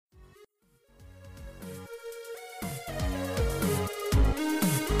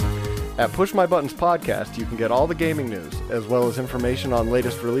At Push My Buttons Podcast, you can get all the gaming news, as well as information on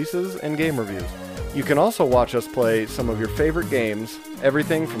latest releases and game reviews. You can also watch us play some of your favorite games,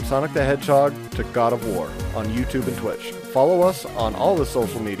 everything from Sonic the Hedgehog to God of War, on YouTube and Twitch. Follow us on all the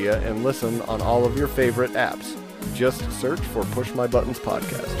social media and listen on all of your favorite apps. Just search for Push My Buttons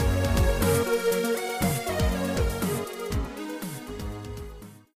Podcast.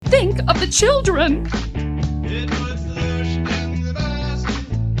 Think of the children.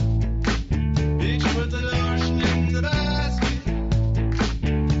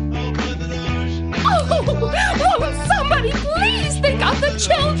 Oh, somebody please think of the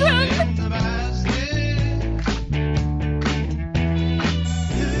children!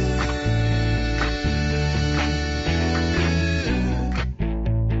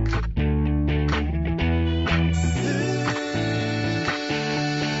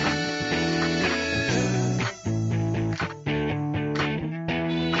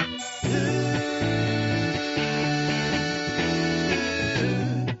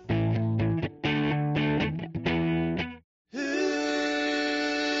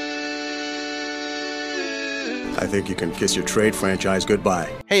 I think you can kiss your trade franchise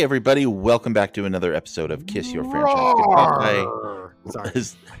goodbye. Hey everybody, welcome back to another episode of Kiss Your Franchise Goodbye. Sorry.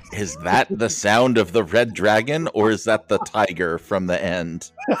 Is that the sound of the red dragon, or is that the tiger from the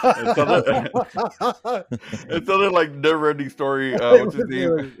end? It sounded like Never-Ending Story. What's his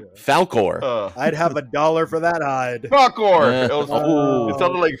name? Falcor. I'd have $1 for that hide. Falcor. Oh. It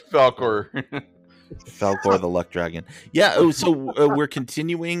sounded like Falcor. Falcor the Luck Dragon. Yeah, so we're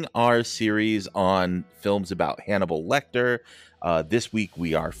continuing our series on films about Hannibal Lecter. This week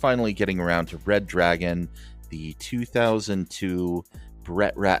we are finally getting around to Red Dragon, the 2002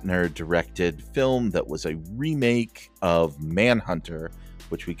 Brett Ratner directed film that was a remake of Manhunter,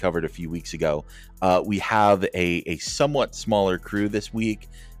 which we covered a few weeks ago. We have a somewhat smaller crew this week,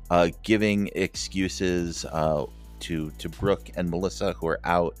 giving excuses to Brooke and Melissa, who are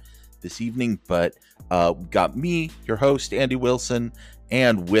out this evening, but got me, your host, Andy Wilson,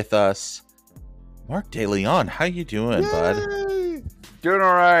 and with us, Mark DeLeon. How you doing, bud? Doing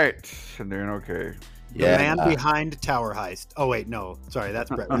all right. I'm doing okay. The man behind Tower Heist. Oh, wait, no. Sorry,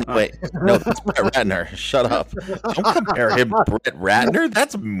 that's Brett Ratner. Wait, no, that's Brett Ratner. Shut up. Don't compare him to Brett Ratner.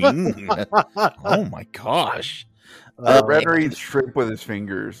 That's mean. Oh, my gosh. Ratner eats shrimp with his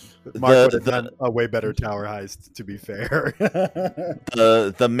fingers. Mark would have done a way better Tower Heist, to be fair.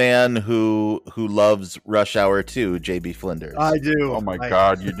 the man who loves Rush Hour 2, J.B. Flinders. I do. Oh, my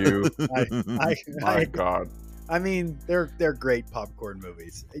God, you do. My God. I mean, they're great popcorn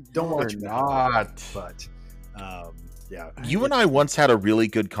movies. Don't watch them, not. But yeah. You and I once had a really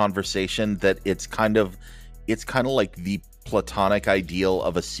good conversation that it's kind of like the platonic ideal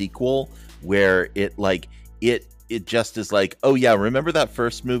of a sequel where it just is like, oh yeah, remember that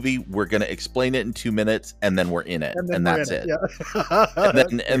first movie? We're gonna explain it in 2 minutes, and then we're in it, and that's it. Yeah.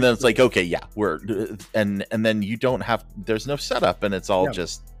 and then it's like, okay, yeah, and then you don't have. There's no setup, and it's all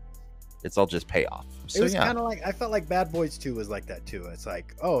just payoff. So, it was kind of like, I felt like Bad Boys 2 was like that too. It's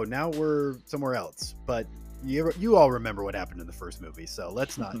like, oh, now we're somewhere else, but you all remember what happened in the first movie, so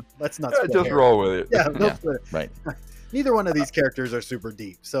let's not just roll with it. Yeah, right. Neither one of these characters are super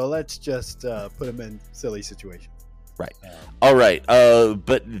deep, so let's just put them in silly situations. Right. All right.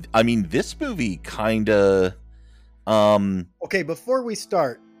 But I mean, this movie kind of. Okay, before we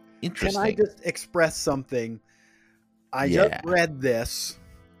start, Interesting. can I just express something? I just read this.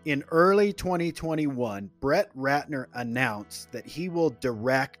 In early 2021, Brett Ratner announced that he will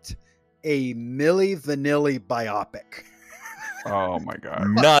direct a Milli Vanilli biopic. Oh my God.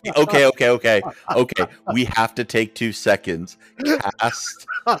 Okay. We have to take 2 seconds.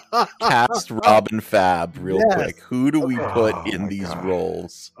 Cast Robin Fab real quick. Who do we put in these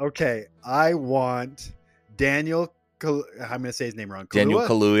roles? Okay, I want Daniel. I'm going to say his name wrong. Daniel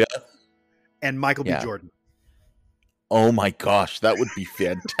Kaluuya and Michael B. Jordan. Oh my gosh, that would be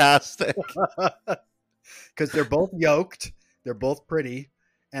fantastic. Because they're both yoked, they're both pretty,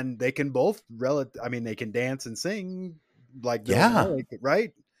 and they can both they can dance and sing like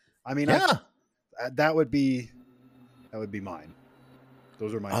right? I mean, that would be mine.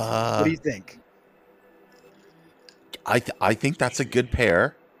 Those are mine. What do you think? I think that's a good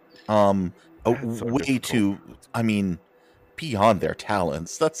pair. I mean, beyond their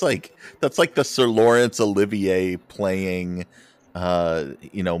talents, that's like the Sir Laurence Olivier playing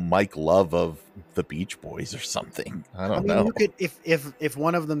Mike Love of the Beach Boys or something. I don't know. You could, if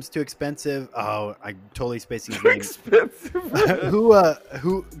one of them's too expensive. Oh, I'm totally spacing his name. Expensive. who? I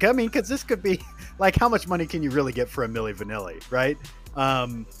mean, because this could be like, how much money can you really get for a Milli Vanilli, right?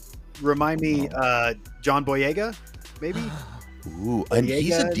 Remind me, John Boyega, maybe. Ooh, and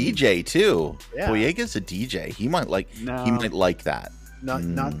he's a DJ too. Yeah. Boyega's a DJ. He might like that.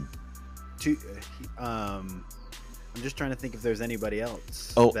 Not too. I'm just trying to think if there's anybody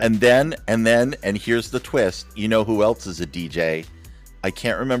else. Oh, and here's the twist. You know who else is a DJ? I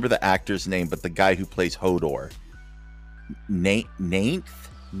can't remember the actor's name, but the guy who plays Hodor. Nairth?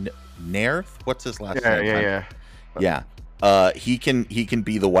 What's his last name? Yeah. He can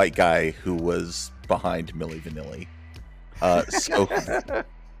be the white guy who was behind Milli Vanilli. So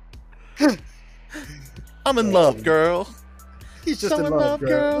I'm in love, girl. He's just in love,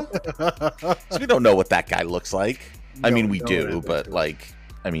 girl. So we don't know what that guy looks like. I mean, we do, no, but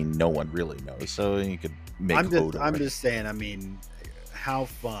no one really knows. So you could make. I'm just saying. I mean, how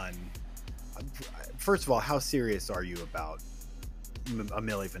fun. First of all, how serious are you about a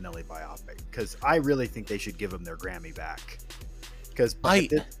Milli Vanilli biopic? Because I really think they should give them their Grammy back. Because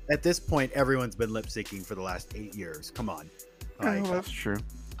at this point, everyone's been lip syncing for the last 8 years. Come on. That's true.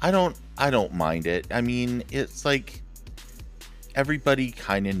 I don't mind it. I mean, it's like everybody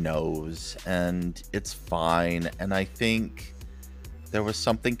kind of knows, and it's fine. And I think there was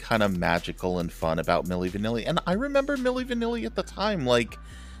something kind of magical and fun about Milli Vanilli. And I remember Milli Vanilli at the time, like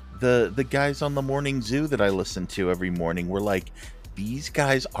the guys on the Morning Zoo that I listened to every morning were like, these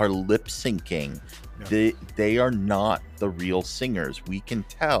guys are lip syncing. Yeah. They are not the real singers. We can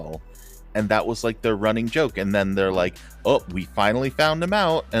tell. And that was like their running joke. And then they're like, oh, we finally found him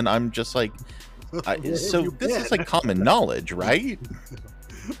out. And I'm just like, so this is like common knowledge, right?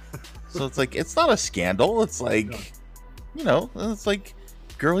 So it's like, it's not a scandal. It's like, it's like,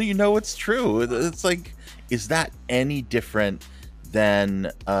 girl, it's true. It's like, is that any different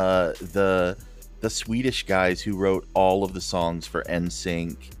than the Swedish guys who wrote all of the songs for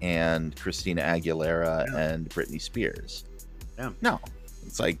NSYNC and Christina Aguilera and Britney Spears? Yeah. No,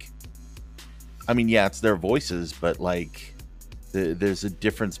 it's like, I mean, yeah, it's their voices, but like, there's a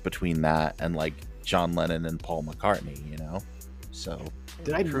difference between that and like John Lennon and Paul McCartney, So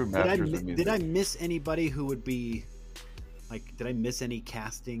did I miss anybody who would be like? Did I miss any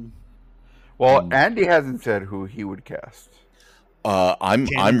casting? Well, Andy hasn't said who he would cast. I'm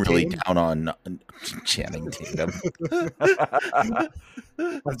really down on Channing Tatum.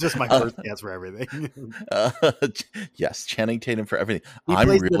 That's just my first guess for everything. Yes, Channing Tatum for everything. I'm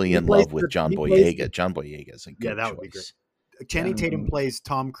really in love with John Boyega. John Boyega is a good choice. Would be great. Channing Tatum plays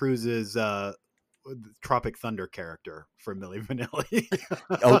Tom Cruise's Tropic Thunder character for Milli Vanilli.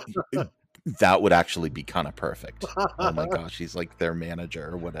 Oh, that would actually be kind of perfect. Oh my gosh, he's like their manager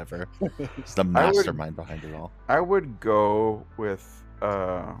or whatever. He's the mastermind behind it all. I would go with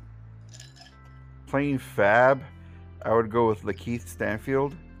playing Fab. I would go with Lakeith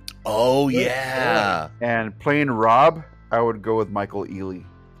Stanfield. Oh yeah. And playing Rob, I would go with Michael Ealy.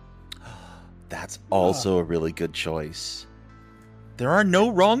 That's also a really good choice. There are no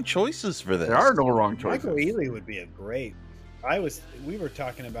wrong choices for this. There are no wrong choices. Michael Ealy would be a great. We were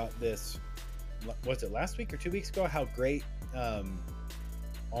talking about this. Was it last week or 2 weeks ago? How great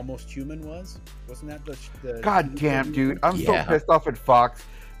Almost Human was? Wasn't that the God damn, dude! I'm so pissed off at Fox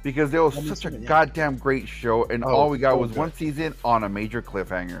because there was such a goddamn great show, and all we got was one season on a major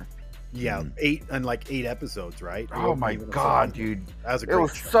cliffhanger. Yeah, 8 episodes, right? Oh my god, dude! That was a great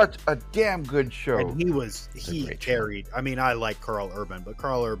show. Such a damn good show. And he carried. I mean, I like Carl Urban, but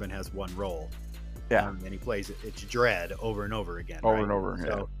Carl Urban has one role. Yeah, and he plays it's Dredd over and over again. Over and over.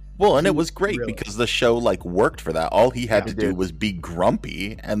 So, well, and it was great because the show like worked for that. All he had to do was be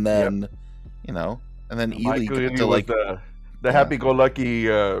grumpy, and then and then Ealy got to like the happy-go-lucky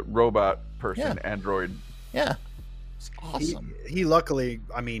robot person, android. Yeah, it's awesome. He luckily,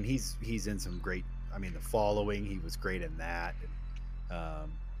 I mean, he's in some great. I mean, The Following, he was great in that.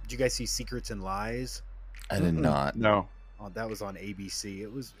 Did you guys see Secrets and Lies? I did not. No. Oh, that was on ABC.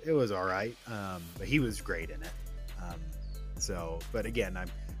 It was all right, but he was great in it. So, but again,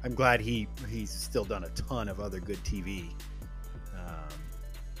 I'm glad he's still done a ton of other good TV.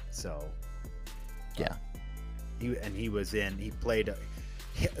 He played.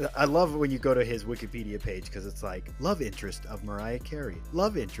 I love when you go to his Wikipedia page because it's like love interest of Mariah Carey,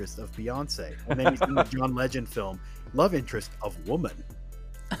 love interest of Beyonce, and then he's in the John Legend film, love interest of woman.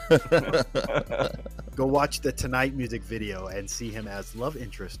 Go watch the Tonight music video and see him as love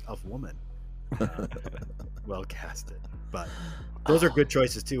interest of woman. Well casted, but those are good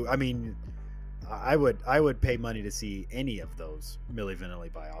choices too. I mean, I would pay money to see any of those Milli Vanilli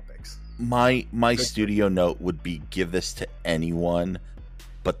biopics. My studio note would be give this to anyone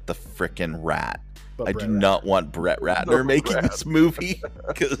but the frickin' Rat. I do not want Brett Ratner making this movie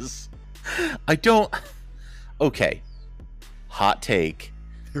because I don't. Okay, hot take.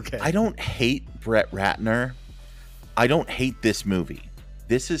 Okay. I don't hate Brett Ratner, I don't hate this movie.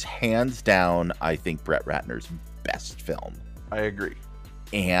 This is hands down, I think, Brett Ratner's best film. I agree.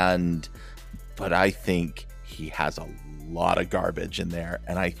 But I think he has a lot of garbage in there,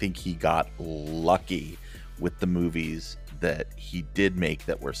 and I think he got lucky with the movies that he did make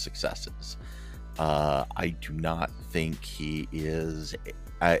that were successes. I do not think he is,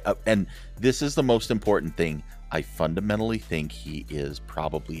 and this is the most important thing, I fundamentally think he is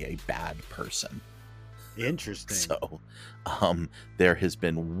probably a bad person. Interesting. So there has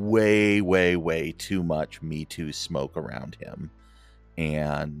been way, way, way too much Me Too smoke around him.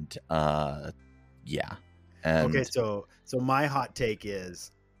 And yeah. And okay, so my hot take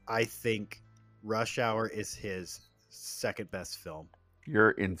is I think Rush Hour is his second best film.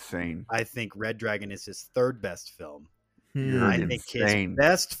 You're insane. I think Red Dragon is his third best film. You're I insane. think his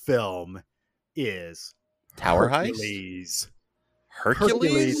best film is Tower Hercules. Heist?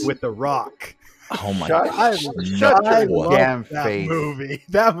 Hercules with The Rock. Oh my god! Shut your damn face!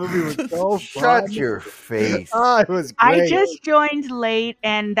 That movie was so Shut fun. your face! Oh, it was great. I just joined late,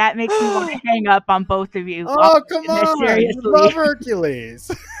 and that makes me want to hang up on both of you. Oh, come on! Seriously. Love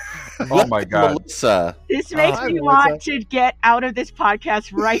Hercules. Oh my god, Melissa! This makes me want to get out of this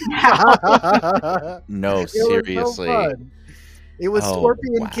podcast right now. No, seriously. It was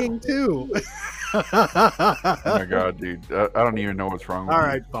Scorpion King too. Oh my god, dude! I don't even know what's wrong with All you.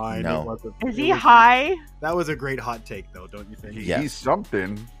 right, fine. No. Is he high? That was a great hot take, though, don't you think? Yes. He's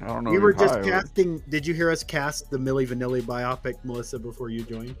something. I don't know. We if were he's just high, casting. Did you hear us cast the Milli Vanilli biopic, Melissa, before you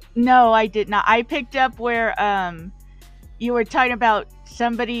joined? No, I did not. I picked up where you were talking about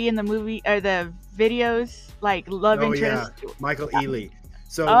somebody in the movie or the videos, like love interest. Yeah. Michael Ealy.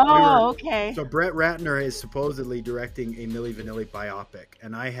 So okay. So Brett Ratner is supposedly directing a Milli Vanilli biopic,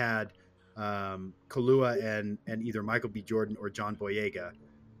 and I had Kahlua and either Michael B. Jordan or John Boyega.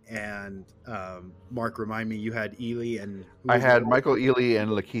 And Mark, remind me, you had Ealy and I had Michael Ealy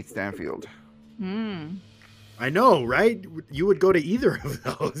and Lakeith Stanfield. I know, right? You would go to either of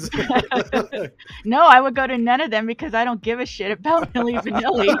those. No, I would go to none of them because I don't give a shit about Milli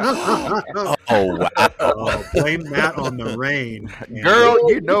Vanilli. Oh, wow. Oh, blame that on the rain. Girl,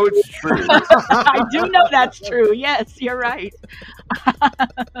 you know it's true. I do know that's true. Yes, you're right.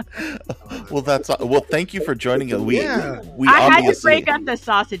 Well, thank you for joining us. We I had to break up the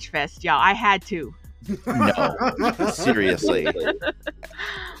sausage fest, y'all. I had to. No, seriously.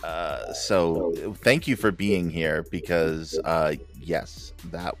 So thank you for being here because yes,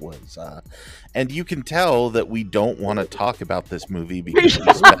 that was and you can tell that we don't want to talk about this movie because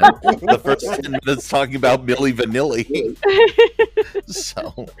we spent the first 10 minutes talking about Milli Vanilli.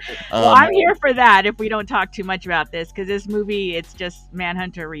 So well, I'm here for that if we don't talk too much about this, because this movie, it's just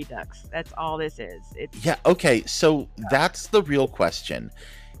Manhunter Redux. That's all this is. Yeah, okay, so that's the real question.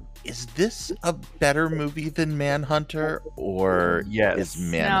 Is this a better movie than Manhunter, or is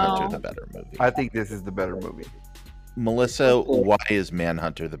Manhunter the better movie? I think this is the better movie. Melissa, why is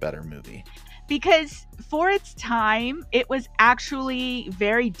Manhunter the better movie? Because for its time, it was actually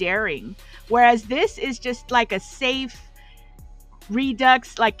very daring. Whereas this is just like a safe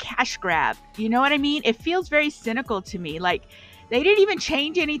Redux, like cash grab. You know what I mean? It feels very cynical to me. Like, they didn't even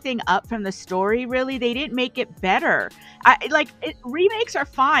change anything up from the story, really. They didn't make it better. Remakes are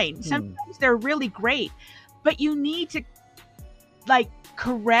fine. Sometimes they're really great. But you need to,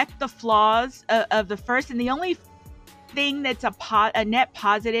 correct the flaws of the first. And the only thing that's a net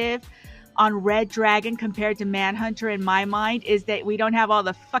positive on Red Dragon compared to Manhunter, in my mind, is that we don't have all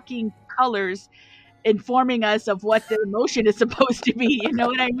the fucking colors informing us of what the emotion is supposed to be. You know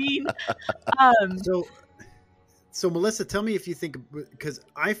what I mean? So Melissa, tell me if you think, because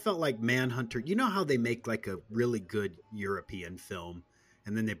I felt like Manhunter, you know how they make like a really good European film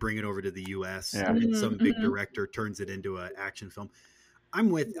and then they bring it over to the US and some big director turns it into an action film. I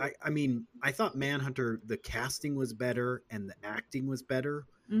mean, I thought Manhunter, the casting was better and the acting was better.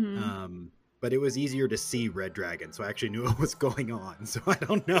 But it was easier to see Red Dragon, so I actually knew what was going on. So I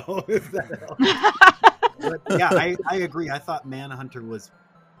don't know if that helped. But yeah, I agree. I thought Manhunter was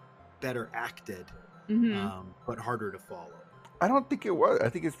better acted. But harder to follow. I don't think it was. I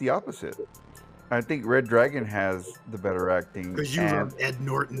think it's the opposite. I think Red Dragon has the better acting. Because you love Ed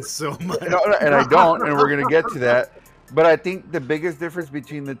Norton so much. And I don't, and we're going to get to that. But I think the biggest difference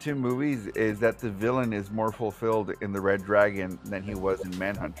between the two movies is that the villain is more fulfilled in the Red Dragon than he was in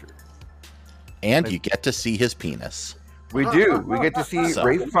Manhunter. And you get to see his penis. We do. We get to see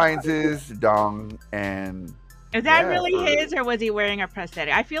Ralph Fiennes' dong and... Is that really his, or was he wearing a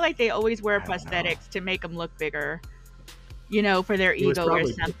prosthetic? I feel like they always wear prosthetics to make them look bigger, for their ego or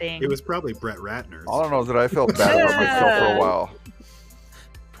something. It was probably Brett Ratner's. All I know is that I felt bad about myself for a while.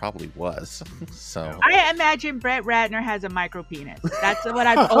 probably was. So I imagine Brett Ratner has a micro penis. That's what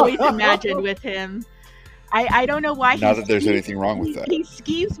I've always imagined with him. I don't know why. Not that there's anything wrong with that. He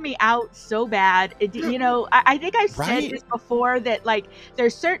skeeves me out so bad. I think I've said this before that like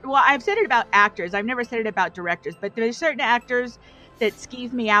there's certain. Well, I've said it about actors. I've never said it about directors, but there's certain actors that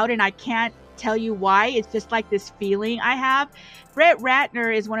skeeve me out, and I can't tell you why. It's just like this feeling I have. Brett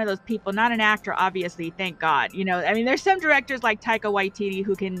Ratner is one of those people, not an actor, obviously. Thank God. I mean, there's some directors like Taika Waititi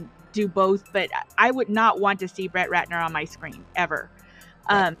who can do both, but I would not want to see Brett Ratner on my screen ever.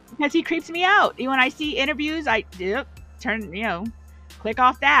 Because he creeps me out. When I see interviews, I turn, click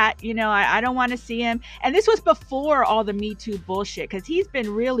off that. I don't want to see him. And this was before all the Me Too bullshit, because he's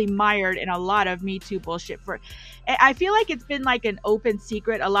been really mired in a lot of Me Too bullshit. I feel like it's been like an open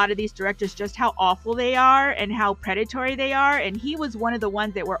secret, a lot of these directors, just how awful they are and how predatory they are. And he was one of the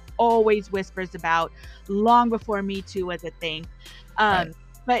ones that were always whispers about long before Me Too was a thing.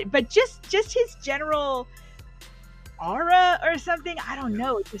 But just his general aura or something, I don't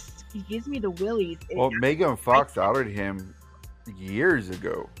know, he gives me the willies. Well, Megan Fox outed him years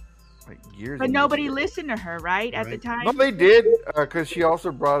ago, but nobody listened to her at the time. No, they did, because she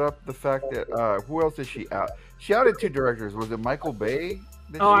also brought up the fact that who else did she out? She outed 2 directors. Was it Michael Bay?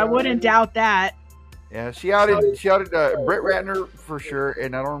 I wouldn't doubt that. Yeah, she outed Brett Ratner for sure,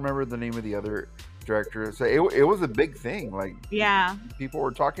 and I don't remember the name of the other director. So it was a big thing. People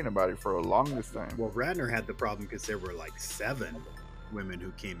were talking about it for a longest time. Well, Ratner had the problem because there were like 7 women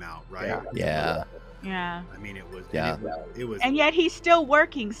who came out, right? Yeah. I mean, it was. It was. And yet he's still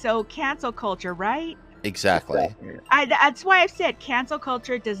working. So cancel culture, right? Exactly. That's why I've said cancel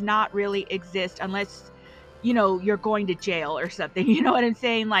culture does not really exist unless you're going to jail or something. You know what I'm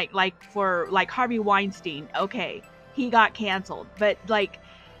saying? Like for Harvey Weinstein. Okay, he got canceled, but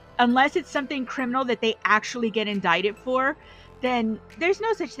unless it's something criminal that they actually get indicted for, then there's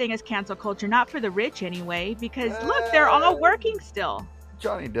no such thing as cancel culture, not for the rich anyway, because look, they're all working still.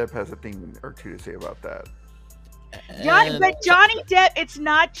 Johnny Depp has a thing or two to say about that. But Johnny Depp, it's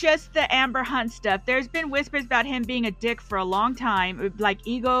not just the Amber Hunt stuff. There's been whispers about him being a dick for a long time, like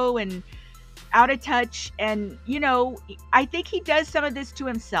ego and out of touch. And, I think he does some of this to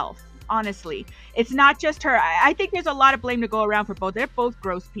himself. Honestly, it's not just her. I think there's a lot of blame to go around for both. They're both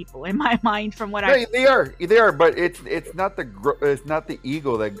gross people in my mind, from what they are. But it's not the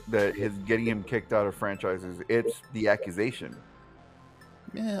ego that is getting him kicked out of franchises. It's the accusation.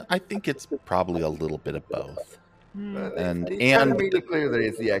 Yeah, I think it's probably a little bit of both. And made it clear that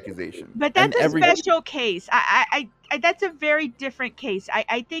it's the accusation. But that's a special case. I that's a very different case.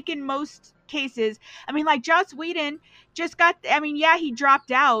 I think in most cases, I mean, like Joss Whedon just got, he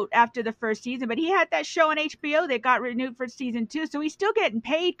dropped out after the first season, but he had that show on HBO that got renewed for season 2. So he's still getting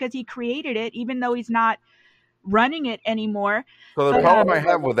paid because he created it, even though he's not running it anymore. So the problem I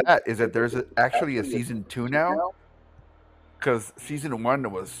have with that is that there's actually a season 2 now, because season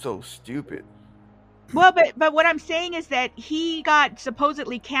 1 was so stupid. Well, but what I'm saying is that he got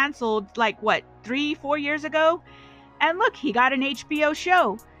supposedly canceled 3-4 years ago, and look, he got an HBO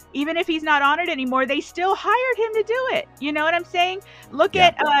show. Even if he's not on it anymore, they still hired him to do it. You know what I'm saying? Look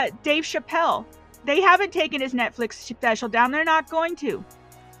at Dave Chappelle. They haven't taken his Netflix special down. They're not going to.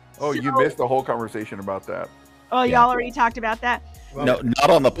 Oh, you missed the whole conversation about that. Oh, y'all already talked about that? Well, no, not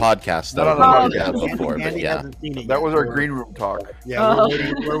on the podcast. Not on the podcast before, Andy but yeah. hasn't seen it That yet. was our green room talk. Yeah,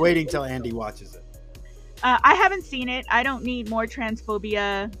 we're waiting till Andy watches it. I haven't seen it. I don't need more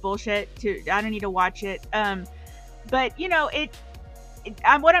transphobia bullshit. I don't need to watch it. But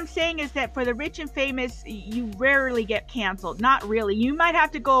what I'm saying is that for the rich and famous, you rarely get canceled. Not really. You might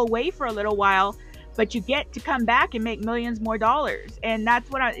have to go away for a little while, but you get to come back and make millions more dollars. And that's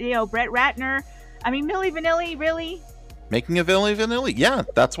what Brett Ratner. I mean, Milli Vanilli, really? Making a Milli Vanilli, yeah.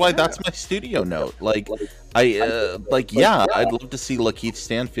 That's why that's my studio note. I'd love to see Lakeith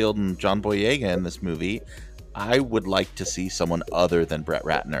Stanfield and John Boyega in this movie. I would like to see someone other than Brett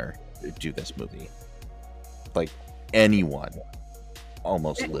Ratner do this movie. Anyone.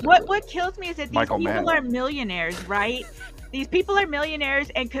 Almost literally. What kills me is that these people are millionaires, right? These people are millionaires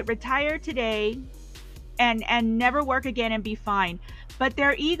and could retire today and never work again and be fine. But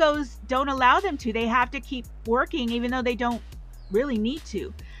their egos don't allow them to. They have to keep working even though they don't really need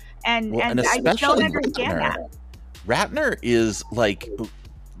to. And I just don't understand that. Ratner is like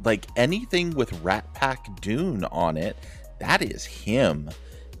anything with Rat Pack Dune on it, that is him.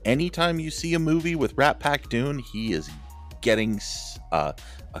 Anytime you see a movie with Rat Pack Dune, he is getting a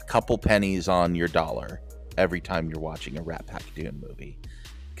couple pennies on your dollar every time you're watching a Rat Pack Dune movie,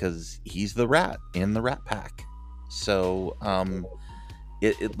 because he's the rat in the Rat Pack. So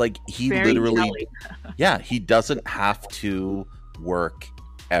he very literally jelly. yeah, he doesn't have to work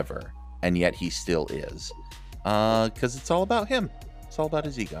ever, and yet he still is, because it's all about him. It's all about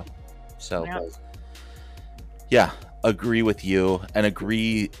his ego. So, yeah, agree with you, and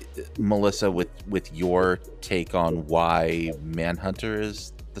agree, Melissa, with your take on why Manhunter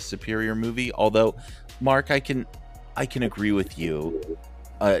is the superior movie. Although, Mark, I can agree with you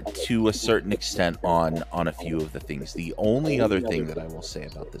to a certain extent on a few of the things. The only other thing that I will say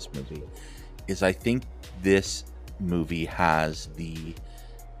about this movie is I think this movie has the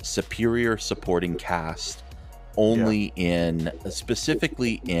superior supporting cast only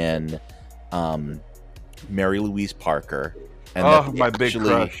specifically in Mary Louise Parker, and my big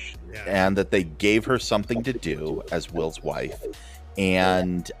crush, and that they gave her something to do as Will's wife,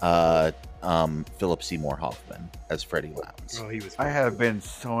 and Philip Seymour Hoffman as Freddie Lounds. Oh, he was. I have been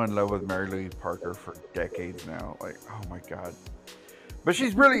so in love with Mary Louise Parker for decades now. Like, oh my god! But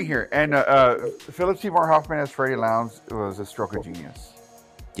she's brilliant here, and Philip Seymour Hoffman as Freddie Lounds was a stroke of genius.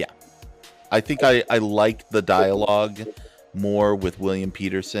 Yeah, I think I liked the dialogue more with William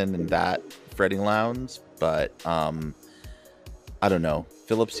Peterson and that Freddie Lounds, but I don't know.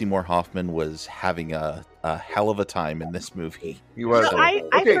 Philip Seymour Hoffman was having a hell of a time in this movie. He was. So I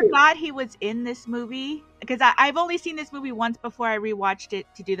forgot he was in this movie because I've only seen this movie once before I rewatched it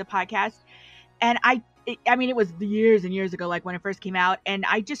to do the podcast, and I mean it was years and years ago, like when it first came out, and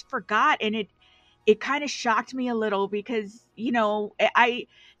I just forgot, and it kind of shocked me a little because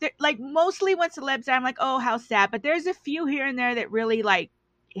like mostly when celebs die, I'm like, oh, how sad, but there's a few here and there that really like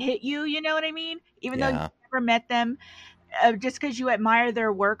hit you, you know what I mean? Even though you never met them. Just because you admire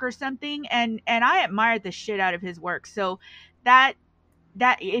their work or something, and I admired the shit out of his work, so that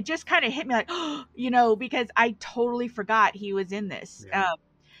it just kind of hit me like, because I totally forgot he was in this.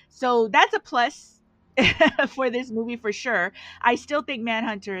 So that's a plus for this movie for sure. I still think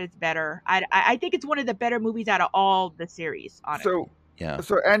Manhunter is better. I think it's one of the better movies out of all the series, honestly.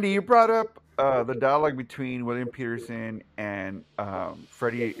 So Andy, you brought up the dialogue between William Peterson and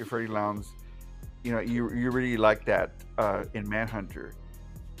Freddie Lounds. You really like that in Manhunter,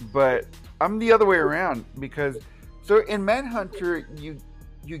 but I'm the other way around, because so in Manhunter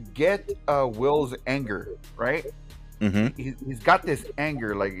you get Will's anger, right? Mm-hmm. He's got this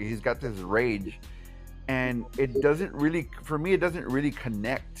anger, like he's got this rage, and it doesn't really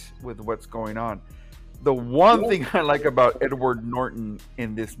connect with what's going on. The one thing I like about Edward Norton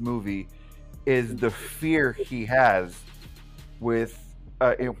in this movie is the fear he has with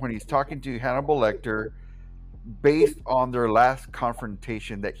when he's talking to Hannibal Lecter, based on their last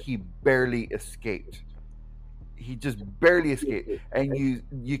confrontation that he barely escaped. He just barely escaped, and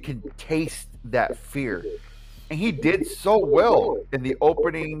you can taste that fear. And he did so well in the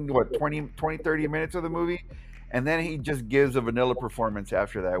opening 20 30 minutes of the movie, and then he just gives a vanilla performance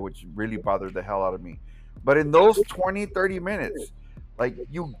after that, which really bothered the hell out of me. But in those 20-30 minutes, like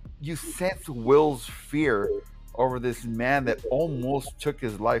you sense Will's fear over this man that almost took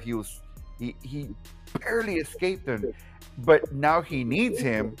his life. He barely escaped him, but now he needs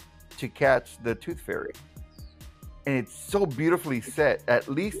him to catch the Tooth Fairy. And it's so beautifully set, at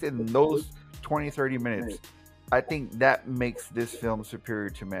least in those 20-30 minutes. I think that makes this film superior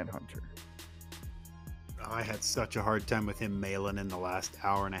to Manhunter. I had such a hard time with him mailing in the last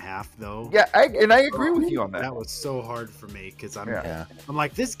hour and a half, thow. Yeah, I agree with you on that. That was so hard for me because I'm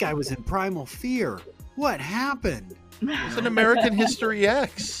like, this guy was in primal fear. What happened? It's an American History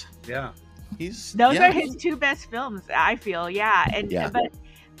X. Yeah, those are his two best films, I feel. But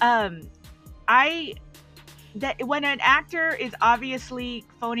that when an actor is obviously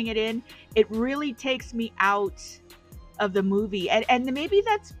phoning it in, it really takes me out of the movie, and maybe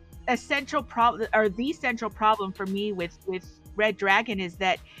that's a central problem, or the central problem for me with Red Dragon, is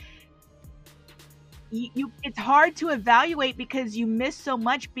that you it's hard to evaluate because you miss so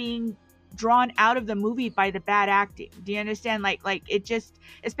much being drawn out of the movie by the bad acting. Do you understand? Like it just,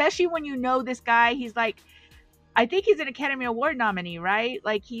 especially when you know this guy, he's like, I think he's an Academy Award nominee, right?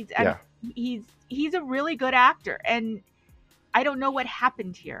 Like he's a really good actor, and I don't know what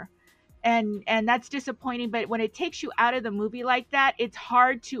happened here. And that's disappointing, but when it takes you out of the movie like that, it's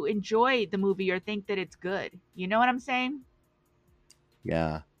hard to enjoy the movie or think that it's good. You know what I'm saying?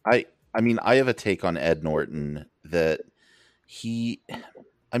 Yeah. I mean, I have a take on Ed Norton that he's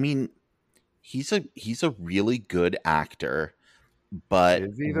a really good actor, but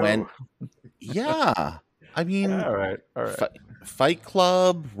when I mean, all right. Fight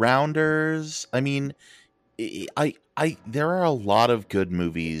Club, Rounders, I mean, there are a lot of good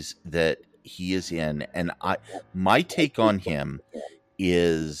movies that he is in, and my take on him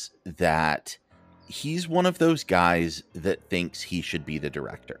is that he's one of those guys that thinks he should be the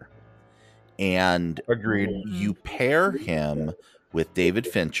director. And agreed. You pair him with David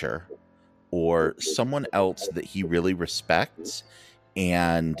Fincher or someone else that he really respects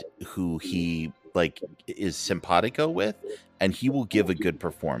and who he like is simpatico with, and he will give a good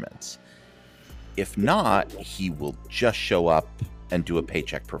performance. If not, he will just show up and do a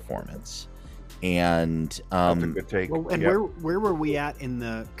paycheck performance. And That's a good take. Well, and Yep. where were we at in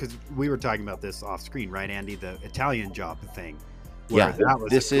the? Because we were talking about this off screen, right, Andy? The Italian Job thing. where Yeah, that was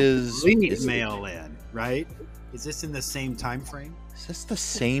this a is complete mail in, right? Is this in the same time frame? Is this the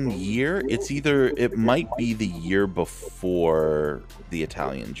same year? It might be the year before The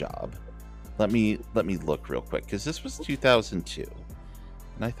Italian Job. Let me look real quick, because this was 2002,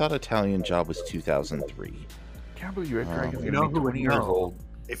 and I thought Italian Job was 2003. Can't believe Red Dragon's You gonna know be who would 20 years know? old.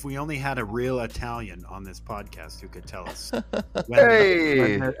 If we only had a real Italian on this podcast who could tell us,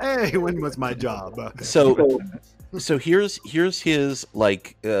 Hey! when was my job? So here's his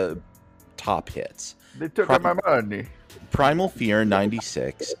like top hits. They took all my money. Primal Fear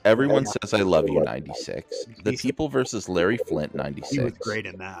 96, Everyone Says I Love You 96, The People versus Larry Flint 96. He was great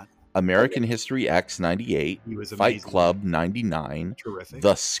in that. American History X 98, He was Fight amazing. Club 99, Terrific.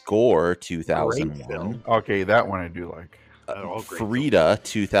 The Score Great 2001, film. Okay, that one I do like. All great Frida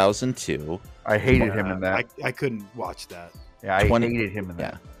 2002, I hated him in that. I couldn't watch that. Yeah, I 20 hated him in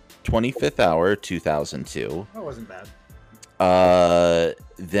that. 25th Hour 2002. That wasn't bad.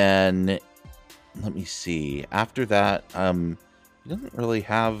 Then let me see. After that, he doesn't really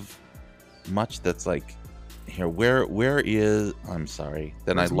have much that's like here. Where is? I'm sorry.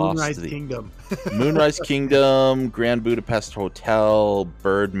 Then Where's I lost Moonrise the Kingdom. Moonrise Kingdom, Grand Budapest Hotel,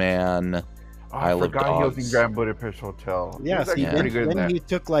 Birdman. Oh, I I Love forgot he was in Dogs. Grand Budapest Hotel. He Yeah, was see, actually pretty good in then that. he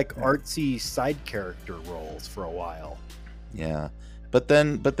took like artsy side character roles for a while. Yeah, but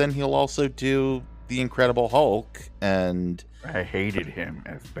then he'll also do The Incredible Hulk, and I hated him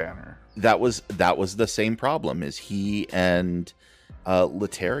as Banner. that was the same problem. Is he and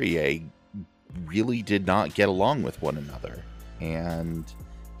Leterrier really did not get along with one another, and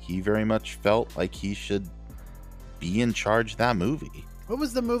he very much felt like he should be in charge of that movie. What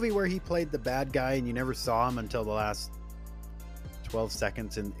was the movie where he played the bad guy and you never saw him until the last 12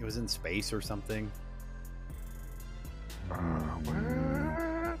 seconds, and it was in space or something? What?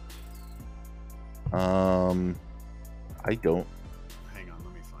 I don't. Hang on,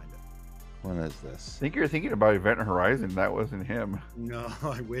 let me find it. What is this? I think you're thinking about Event Horizon. That wasn't him. No,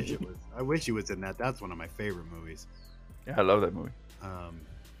 I wish it was. I wish he was in that. That's one of my favorite movies. Yeah, I love that movie.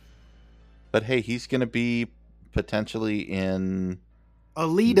 But hey, he's gonna be potentially in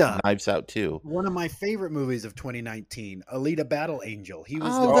Alita, Knives Out too. one of my favorite movies of 2019. Alita: Battle Angel. He was.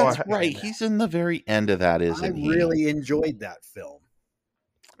 Oh, the that's bad guy right. in that. He's in the very end of that, I isn't he? really enjoyed that film.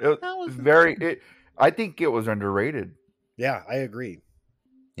 It was very. I think it was underrated. Yeah, I agree.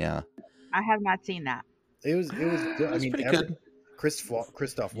 Yeah. I have not seen that. It was good. I It's mean, pretty good.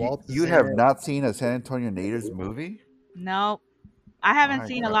 Christoph Waltz. is You in have it. not seen a San Antonio Natives movie? No, I haven't My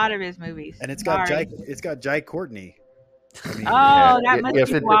seen God. a lot of his movies. And it's got Sorry. Jai Courtney. I mean, Oh, Yeah, that must yes,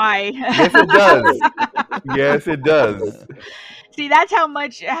 be it- why. Yes, it does. Yes, it does. See, that's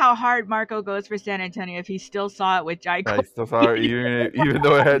how hard Marco goes for San Antonio. If he still saw it with Jai I Courtney. still saw it, even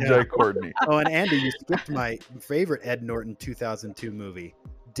though it had Yeah. Jai Courtney. Oh, and Andy, you skipped my favorite Ed Norton 2002 movie,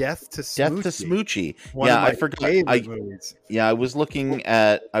 Death to Smoochie. Death to Smoochie. One Yeah, of my I forgot. favorite movies. Yeah, I was looking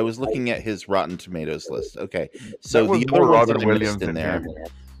at his Rotten Tomatoes list. Okay, so That was the more other ones Robin that I Williams missed in than there. him.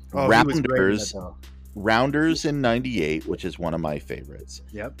 Oh, he was great in Rounders, it, though. Rounders in '98, which is one of my favorites.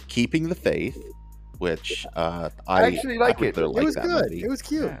 Yep. Keeping the Faith, which I actually like it. really It like was that good. movie. It was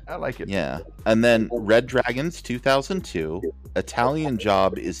cute. Yeah, I like it. Yeah, and then Red Dragons 2002, Italian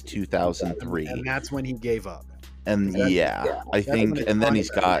Job is 2003, And that's when he gave up. and yeah, I That's think, when and then Iconic he's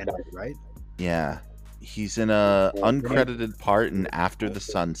got ended, right. yeah, he's in a uncredited part in After the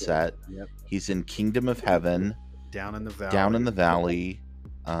Sunset. Yep. He's in Kingdom of Heaven, Down in the Valley. Down in the Valley,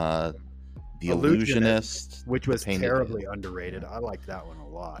 The Illusionist, which was Painted- terribly underrated. I liked that one a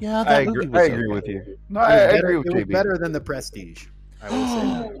lot. Yeah, I that agree, movie was I agree okay. with you. No, It was I better- agree with it was JB. better than The Prestige. I will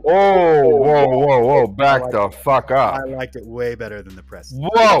say that. Whoa! Back the fuck up! I liked it way better than The Prestige.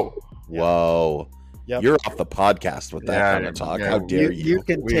 Whoa! Whoa. Yep. You're off the podcast with that Yeah, kind of talk. yeah, How dare you? You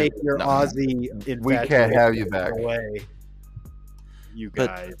can We- take your no. Aussie We can't have you infatuation back. away. You But-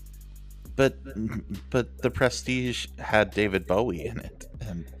 guys. But the Prestige had David Bowie in it.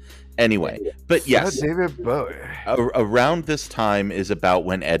 And anyway, but yes, David Bowie. around this time is about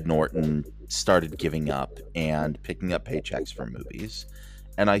when Ed Norton started giving up and picking up paychecks for movies.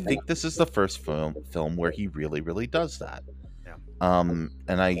 And I think this is the first film where he really, really does that. Yeah. And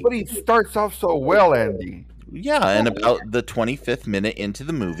I But he starts off so well, Andy. Yeah, and about the 25th minute into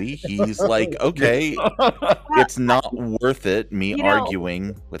the movie, he's like, okay, it's not worth it me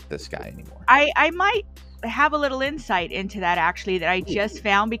arguing with this guy anymore. I might have a little insight into that, actually, that I just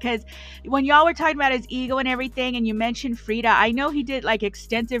found, because when y'all were talking about his ego and everything, and you mentioned Frida, I know he did like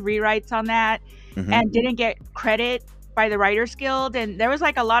extensive rewrites on that and didn't get credit by the Writers Guild, and there was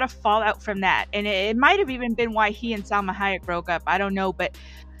like a lot of fallout from that, and it might have even been why he and Salma Hayek broke up. I don't know, but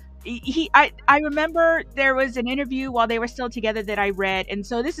I remember there was an interview while they were still together that I read, and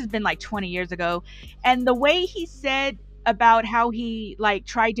so this has been like 20 years ago, and the way he said about how he like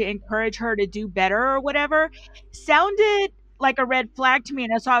tried to encourage her to do better or whatever sounded like a red flag to me,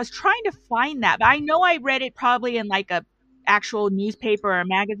 and so I was trying to find that, but I know I read it probably in like a actual newspaper or a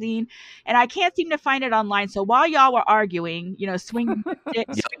magazine, and I can't seem to find it online. So while y'all were arguing, swing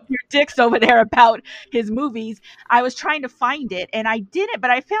your dicks over there about his movies, I was trying to find it, and I didn't, but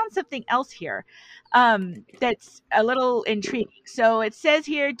I found something else here that's a little intriguing. So it says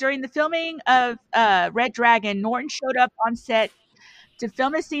here, during the filming of Red Dragon, Norton showed up on set to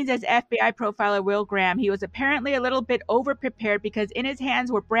film his scenes as FBI profiler Will Graham. He was apparently a little bit over-prepared because in his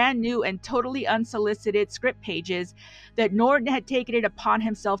hands were brand new and totally unsolicited script pages that Norton had taken it upon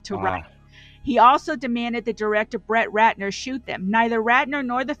himself to write. He also demanded the director Brett Ratner shoot them. Neither Ratner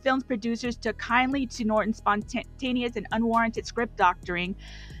nor the film's producers took kindly to Norton's spontaneous and unwarranted script doctoring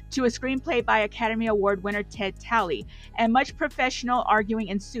to a screenplay by Academy Award winner Ted Talley, and much professional arguing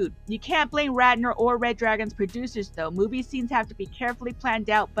ensued. You can't blame Ratner or Red Dragon's producers, though. Movie scenes have to be carefully planned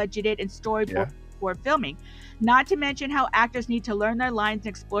out, budgeted, and storyboarded before filming. Not to mention how actors need to learn their lines and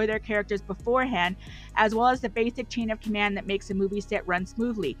explore their characters beforehand, as well as the basic chain of command that makes a movie set run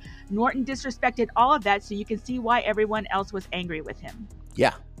smoothly. Norton disrespected all of that, so you can see why everyone else was angry with him.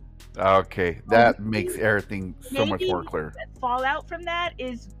 Yeah. Okay, that makes everything so much more clear. Fallout from that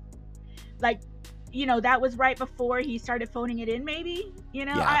is like, that was right before he started phoning it in, maybe,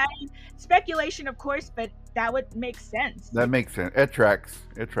 I speculation, of course, but that would make sense. That makes sense. It tracks.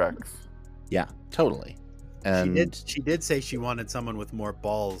 Yeah, totally. And she did say she wanted someone with more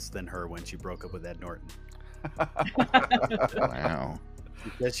balls than her when she broke up with Ed Norton. Wow.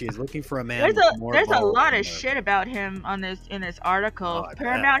 Because she is looking for a man. There's a lot of shit about him in this article.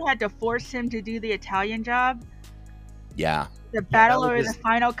 Paramount had to force him to do the Italian job. Yeah. The battle over the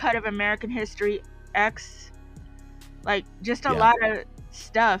final cut of American History X. Like, just a lot of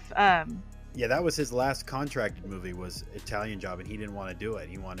stuff. Yeah, that was his last contracted movie, was Italian Job, and he didn't want to do it.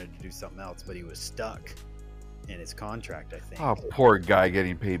 He wanted to do something else, but he was stuck in his contract, I think. Oh, poor guy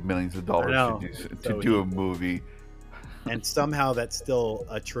getting paid millions of dollars to do a movie. And somehow that's still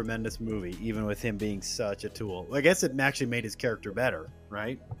a tremendous movie, even with him being such a tool. I guess it actually made his character better,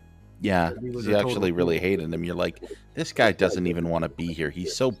 right? Yeah, you actually really hated him. You're like, this guy doesn't even want to be here.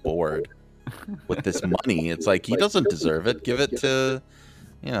 He's so bored with this money. It's like, he doesn't deserve it. Give it to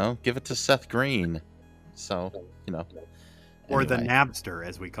Seth Green. So, Or the Napster,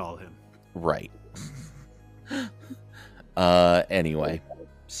 as we call him. Right. Anyway,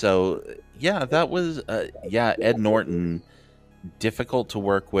 so yeah, that was Ed Norton, difficult to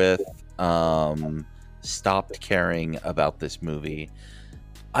work with. Stopped caring about this movie.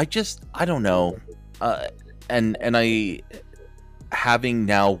 I don't know. And I, having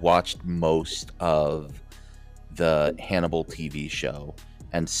now watched most of the Hannibal TV show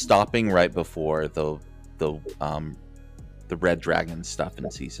and stopping right before the Red Dragon stuff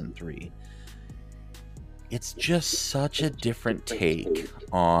in season 3, it's just such a different take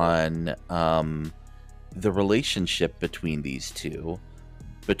on the relationship between these two,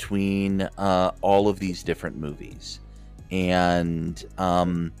 between all of these different movies. And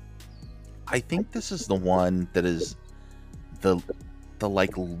I think this is the one that is the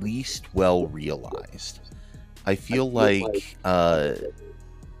like least well realized. I feel like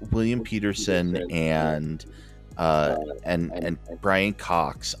William Peterson and Brian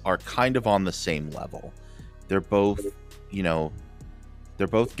Cox are kind of on the same level. They're both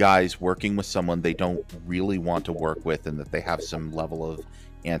guys working with someone they don't really want to work with, and that they have some level of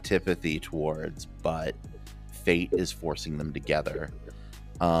antipathy towards, but fate is forcing them together.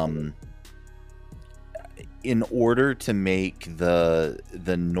 In order to make the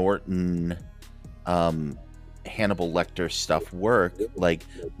Norton Hannibal Lecter stuff work, like,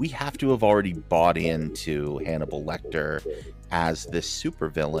 we have to have already bought into Hannibal Lecter as this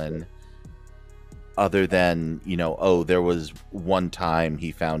supervillain, other than, there was one time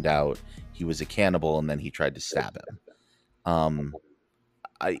he found out he was a cannibal and then he tried to stab him.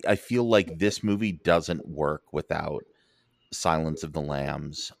 I feel like this movie doesn't work without Silence of the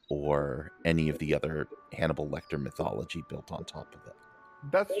Lambs or any of the other Hannibal Lecter mythology built on top of it.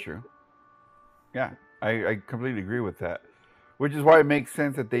 That's true. Yeah. I completely agree with that. Which is why it makes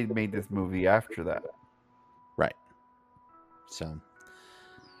sense that they made this movie after that. Right. So,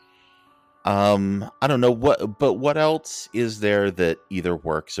 I don't know what else is there that either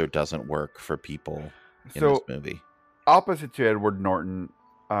works or doesn't work for people in this movie? Opposite to Edward Norton,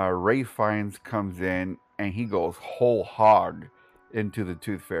 Ray Fiennes comes in and he goes whole hog into the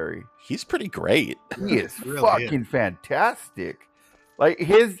Tooth Fairy. He's pretty great. He is fucking fantastic. Like,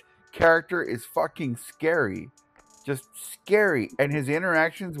 his character is fucking scary. Just scary. And his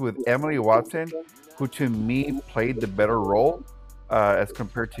interactions with Emily Watson, who to me played the better role, as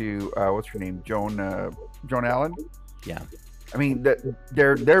compared to what's her name, Joan Allen. Yeah, I mean,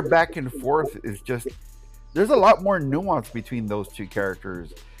 their back and forth is just, there's a lot more nuance between those two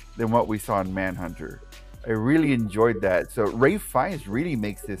characters than what we saw in Manhunter. I really enjoyed that. So Ray Fiennes really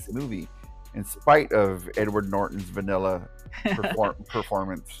makes this movie, in spite of Edward Norton's vanilla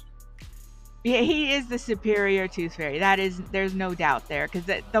performance. Yeah, he is the superior Tooth Fairy. There's no doubt there,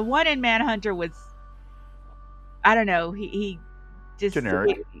 because the one in Manhunter was, I don't know, he just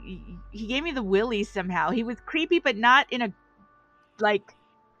generic. He gave me the willies somehow. He was creepy, but not in a, like,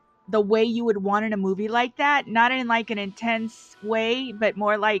 the way you would want in a movie like that. Not in like an intense way, but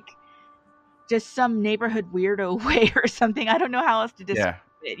more like just some neighborhood weirdo way or something. I don't know how else to describe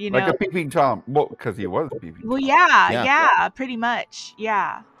it. You know, like a Peeping Tom. Well, because he was a Peeping Tom. Well, yeah, pretty much,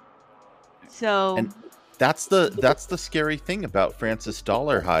 yeah. So. And that's the scary thing about Francis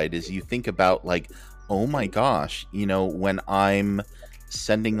Dollarhide is you think about, like, oh my gosh, you know, when I'm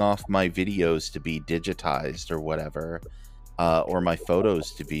sending off my videos to be digitized or whatever, or my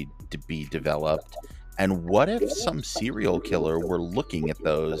photos to be developed, and what if some serial killer were looking at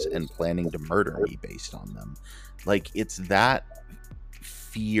those and planning to murder me based on them? Like, it's that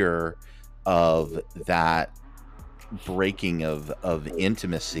fear of that breaking of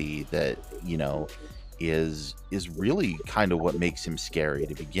intimacy that, you know, is really kind of what makes him scary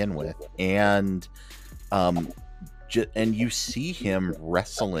to begin with. And and you see him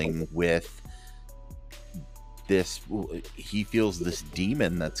wrestling with this, he feels this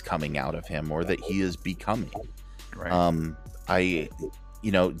demon that's coming out of him, or that he is becoming. Right.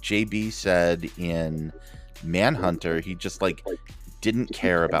 JB said in Manhunter, he just, like, didn't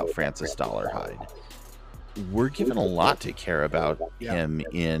care about Francis Dollarhide. We're given a lot to care about him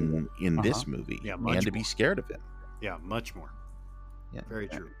in this movie, and to be scared of him. Yeah, much more. Yeah, very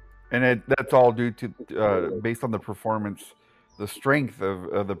true. And that's all due to based on the performance, the strength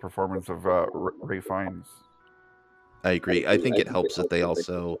of the performance of Ray Fiennes. I agree. I think it helps that they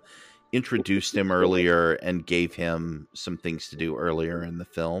also introduced him earlier and gave him some things to do earlier in the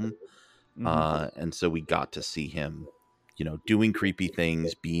film. And so we got to see him, you know, doing creepy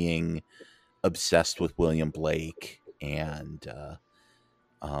things, being obsessed with William Blake, and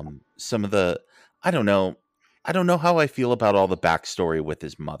some of the, I don't know how I feel about all the backstory with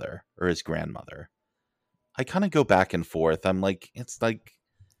his mother or his grandmother. I kind of go back and forth. I'm like, it's like,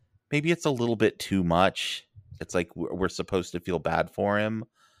 maybe it's a little bit too much. It's like we're supposed to feel bad for him,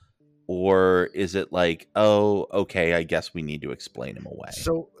 or is it like, oh, okay, I guess we need to explain him away.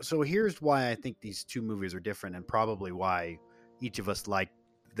 So here's why I think these two movies are different, and probably why each of us like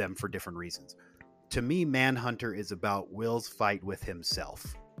them for different reasons. To me, Manhunter is about Will's fight with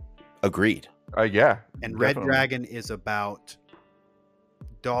himself. Agreed. Yeah. And definitely. Red Dragon is about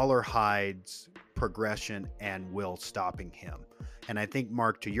Dollarhide's progression and Will stopping him. And I think,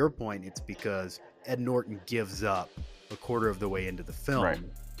 Mark, to your point, it's because Ed Norton gives up a quarter of the way into the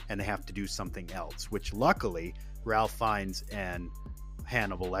film, and they have to do something else, which luckily Ralph Fiennes and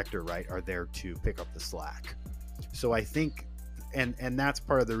Hannibal Lecter, right, are there to pick up the slack. So I think, and that's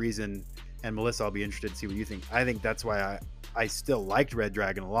part of the reason, and Melissa, I'll be interested to see what you think. I think that's why I still liked Red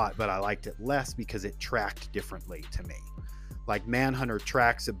Dragon a lot, but I liked it less because it tracked differently to me. Like, Manhunter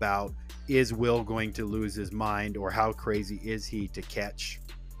tracks about, is Will going to lose his mind, or how crazy is he to catch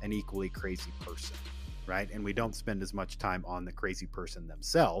an equally crazy person, right? And we don't spend as much time on the crazy person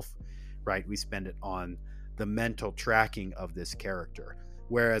themselves, right? We spend it on the mental tracking of this character.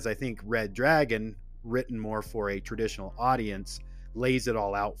 Whereas I think Red Dragon, written more for a traditional audience, lays it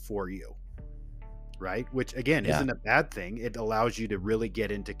all out for you, right? Which, again, isn't a bad thing. It allows you to really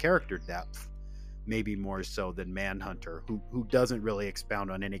get into character depth, maybe more so than Manhunter, who doesn't really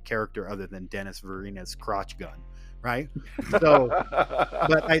expound on any character other than Dennis Farina's crotch gun, right? So,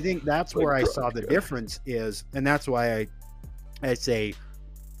 but I think that's where I saw the difference is, and that's why I say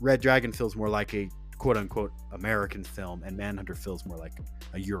Red Dragon feels more like a quote-unquote American film, and Manhunter feels more like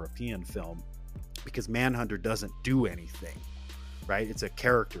a European film, because Manhunter doesn't do anything, right? It's a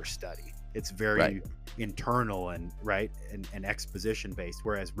character study. It's very internal and and exposition based.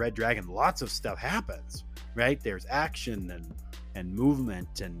 Whereas Red Dragon, lots of stuff happens, right? There's action and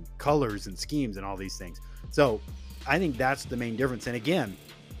movement and colors and schemes and all these things. So I think that's the main difference. And again,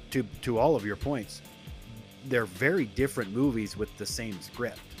 to all of your points, they're very different movies with the same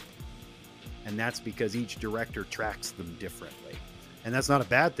script. And that's because each director tracks them differently. And that's not a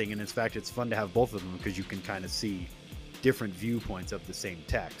bad thing. And in fact, it's fun to have both of them because you can kind of see different viewpoints of the same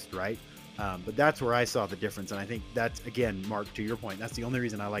text, right? But that's where I saw the difference. And I think that's, again, Mark, to your point, that's the only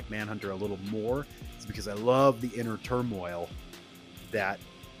reason I like Manhunter a little more, is because I love the inner turmoil that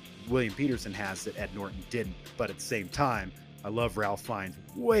William Peterson has that Ed Norton didn't. But at the same time, I love Ralph Fiennes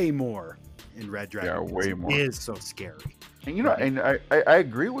way more in Red Dragon. Yeah, way more. It is so scary. And you know, and I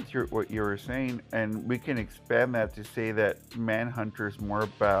agree with what you were saying, and we can expand that to say that Manhunter is more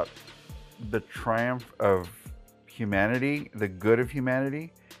about the triumph of humanity, the good of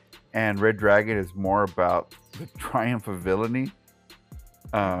humanity, and Red Dragon is more about the triumph of villainy.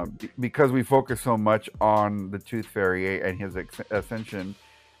 Because we focus so much on the Tooth Fairy and his ascension,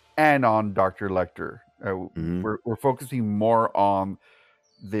 and on Dr. Lecter, we're focusing more on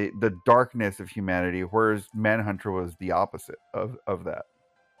the darkness of humanity, whereas Manhunter was the opposite of that.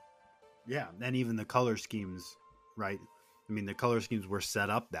 Yeah, and even the color schemes, right? I mean, the color schemes were set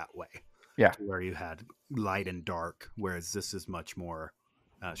up that way. Yeah, to where you had light and dark, whereas this is much more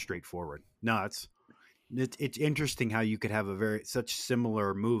straightforward. No, it's interesting how you could have such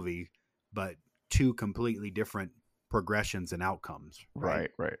similar movie, but two completely different progressions and outcomes. Right.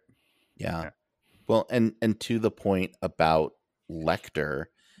 Yeah. Well, and to the point about Lecter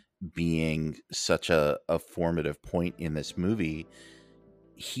being such a formative point in this movie,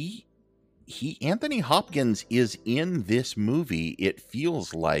 Anthony Hopkins is in this movie, it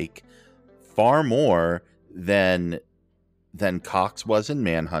feels like, far more than Cox was in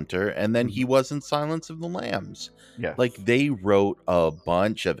Manhunter, and then he was in Silence of the Lambs. Yeah, like they wrote a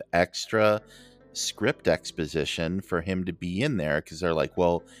bunch of extra script exposition for him to be in there, because they're like,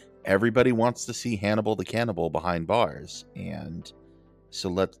 well, everybody wants to see Hannibal the Cannibal behind bars, and so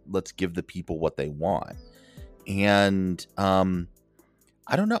let's give the people what they want. And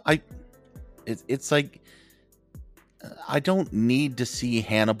I don't know, it's like, I don't need to see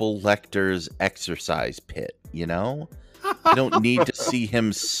Hannibal Lecter's exercise pit, you know? I don't need to see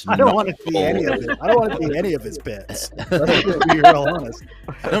him I don't want to see any of it. I don't want to see any of his pits. To be real honest.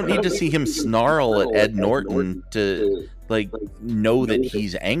 I don't need to see him snarl at Ed Norton to know that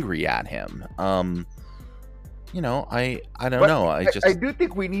he's angry at him. You know, I don't know. I do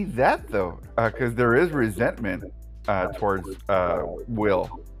think we need that though, because there is resentment towards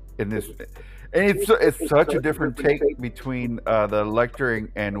Will in this. And it's such a different take between the Lecter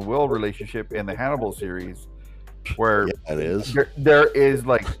and Will relationship in the Hannibal series, where it is. There is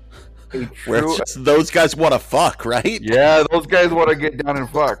like a true. Those guys want to fuck, right? Yeah, those guys want to get down and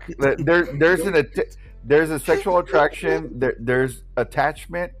fuck. There's a sexual attraction. There's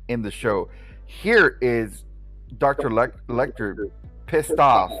attachment in the show. Here is Dr. Lecter pissed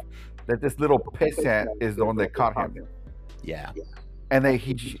off that this little pissant is the one that caught him. Yeah, and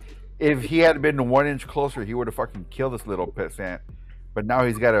if he had been 1 inch closer, he would have fucking killed this little pissant. But now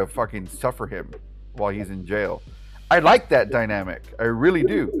he's got to fucking suffer him while he's in jail. I like that dynamic. I really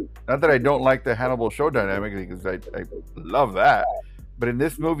do. Not that I don't like the Hannibal show dynamic, because I love that. But in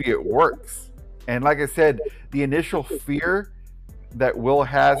this movie, it works. And like I said, the initial fear that Will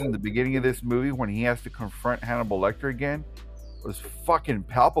has in the beginning of this movie when he has to confront Hannibal Lecter again was fucking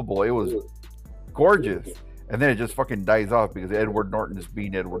palpable. It was gorgeous. And then it just fucking dies off because Edward Norton is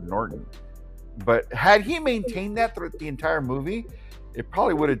being Edward Norton. But had he maintained that throughout the entire movie, it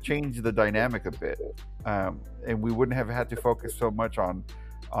probably would have changed the dynamic a bit. And we wouldn't have had to focus so much on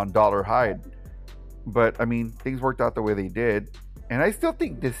Dollar Hyde. But, I mean, things worked out the way they did. And I still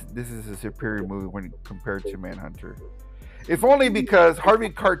think this is a superior movie when compared to Manhunter. If only because Harvey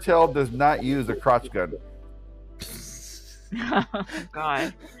Keitel does not use a crotch gun.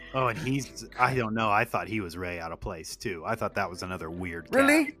 God. Oh, and I don't know. I thought he was Ray out of place, too. I thought that was another weird cat.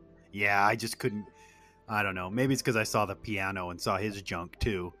 Really? Yeah, I just couldn't. I don't know. Maybe it's because I saw the piano and saw his junk,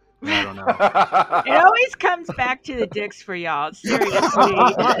 too. I don't know. It always comes back to the dicks for y'all. Seriously.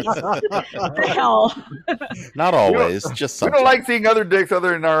 What the hell? Not always. Just sometimes. We don't like seeing other dicks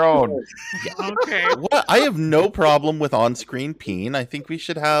other than our own. Okay. Well, I have no problem with on-screen peen. I think we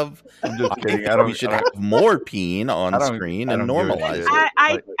should have. I'm just kidding. We should have more peen on screen and normalize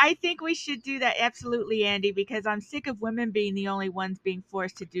it. I think we should do that. Absolutely, Andy, because I'm sick of women being the only ones being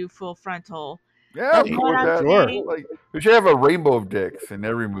forced to do full frontal. Yeah, sure. Like, we should have a rainbow of dicks in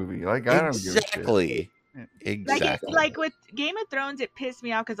every movie. Like, I don't give a shit. Exactly. Exactly. Like with Game of Thrones, it pissed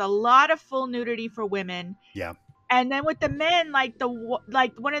me off because a lot of full nudity for women. Yeah. And then with the men, like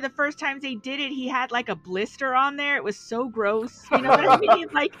one of the first times they did it, he had like a blister on there. It was so gross. You know what I mean?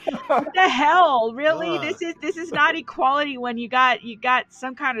 Like, what the hell? Really? This is not equality when you got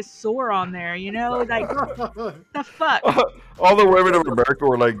some kind of sore on there. You know, like the fuck. All the women of America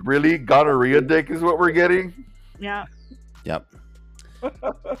were like, "Really, gonorrhea dick is what we're getting." Yeah. Yep.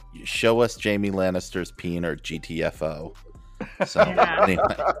 Show us Jamie Lannister's peen or GTFO. So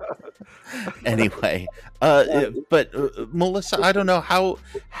anyway, but Melissa, I don't know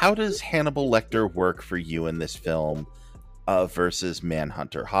how does Hannibal Lecter work for you in this film versus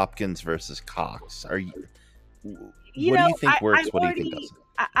Manhunter, Hopkins versus Cox? What do you think works? What do you think doesn't?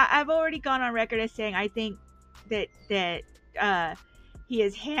 I've already gone on record as saying I think that he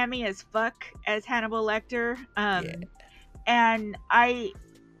is hammy as fuck as Hannibal Lecter, and I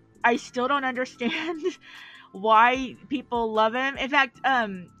still don't understand why people love him. In fact,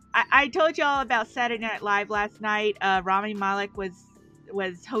 I told y'all about Saturday Night Live last night. Rami Malek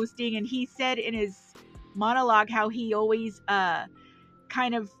was hosting, and he said in his monologue how he always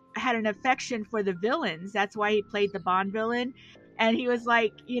kind of had an affection for the villains. That's why he played the Bond villain. And he was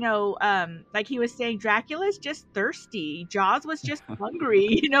like, like he was saying, Dracula's just thirsty. Jaws was just hungry.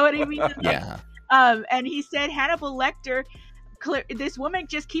 You know what I mean? Yeah. And he said Hannibal Lecter, this woman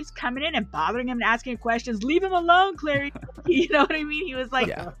just keeps coming in and bothering him and asking questions. Leave him alone, Clary. You know what I mean? He was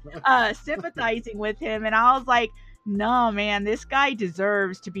like sympathizing with him, and I was like, no, man, this guy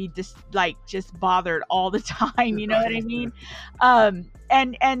deserves to be just bothered all the time. You know what I mean?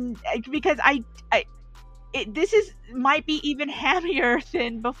 And because this might be even hammier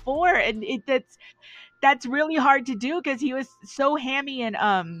than before, and that's really hard to do because he was so hammy in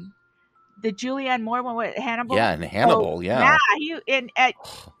the Julianne Moore one with Hannibal. Yeah, and Hannibal, yeah. And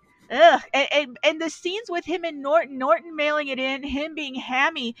the scenes with him and Norton mailing it in, him being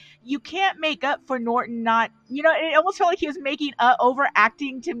hammy, you can't make up for Norton not, it almost felt like he was making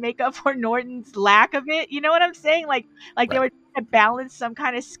overacting to make up for Norton's lack of it. You know what I'm saying? Like right. They were trying to balance some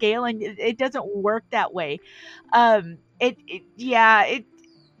kind of scale, and it doesn't work that way.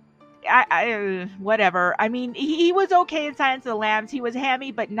 Whatever. I mean, he was okay in Silence of the Lambs. He was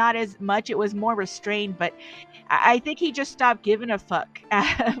hammy, but not as much. It was more restrained. But I think he just stopped giving a fuck.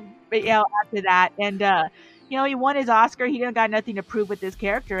 After that, and he won his Oscar. He don't got nothing to prove with this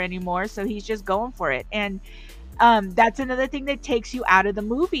character anymore, so he's just going for it. And that's another thing that takes you out of the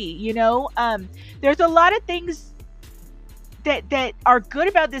movie. There's a lot of things that are good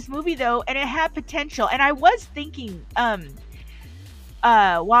about this movie, though, and it had potential. And I was thinking,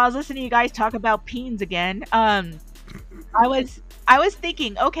 while I was listening to you guys talk about peens again, I was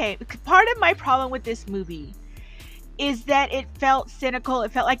thinking, okay, part of my problem with this movie is that it felt cynical.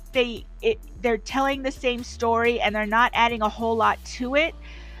 It felt like they're telling the same story and they're not adding a whole lot to it.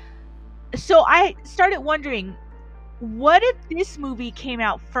 So I started wondering, what if this movie came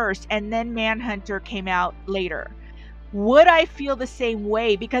out first and then Manhunter came out later? Would I feel the same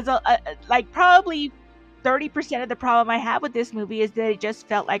way? Because probably 30% of the problem I have with this movie is that it just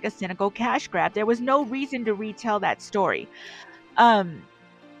felt like a cynical cash grab. There was no reason to retell that story.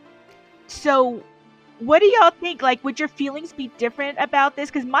 So what do y'all think? Like, would your feelings be different about this?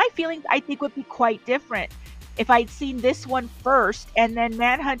 Because my feelings, I think, would be quite different if I'd seen this one first, and then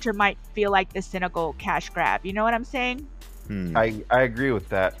Manhunter might feel like the cynical cash grab. You know what I'm saying? I agree with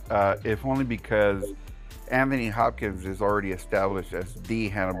that, if only because Anthony Hopkins is already established as the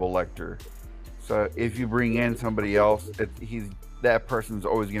Hannibal Lecter. So if you bring in somebody else, that person's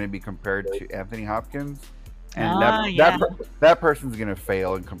always going to be compared to Anthony Hopkins, and that person's going to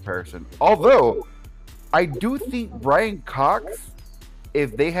fail in comparison. Although I do think Brian Cox,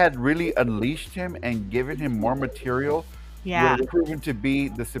 if they had really unleashed him and given him more material, would have proven to be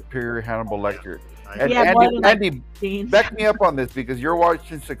the superior Hannibal Lecter. And Andy, back me up on this because you're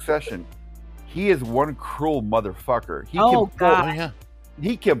watching Succession. He is one cruel motherfucker.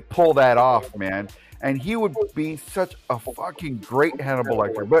 He can pull that off, man. And he would be such a fucking great Hannibal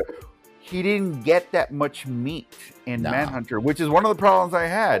Lecter. But he didn't get that much meat in Manhunter, which is one of the problems I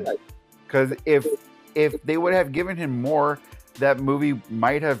had. Because if they would have given him more, that movie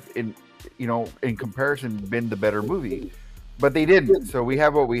might have, in comparison, been the better movie. But they didn't. So we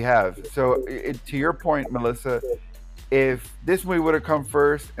have what we have. So to your point, Melissa, if this movie would have come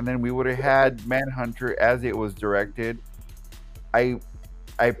first and then we would have had Manhunter as it was directed, I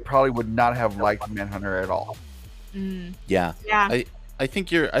probably would not have liked Manhunter at all. Yeah. I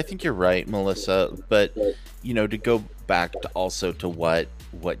think you're right, Melissa. But to go back to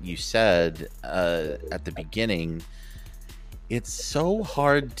what you said at the beginning, it's so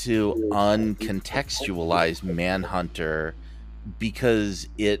hard to uncontextualize Manhunter because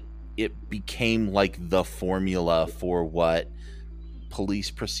it became like the formula for what police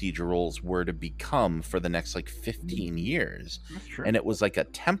procedurals were to become for the next like 15 years. And it was like a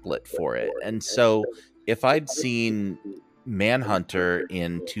template for it. And so if I'd seen Manhunter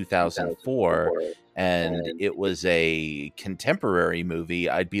in 2004 and it was a contemporary movie,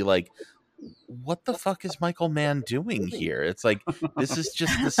 I'd be like, what the fuck is Michael Mann doing here? It's like, this is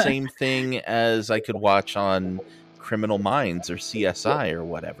just the same thing as I could watch on Criminal Minds or CSI or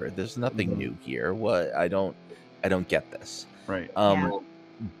whatever. There's nothing new here. What? I don't get this. Right.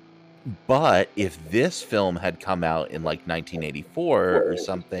 But if this film had come out in like 1984 or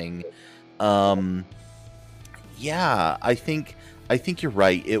something, yeah, I think you're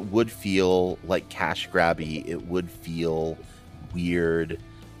right. It would feel like cash grabby. It would feel weird.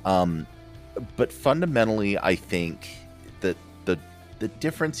 But fundamentally, I think that the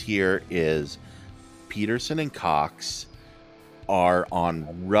difference here is Peterson and Cox are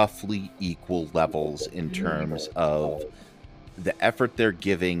on roughly equal levels in terms of the effort they're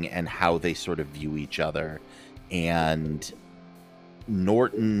giving and how they sort of view each other. And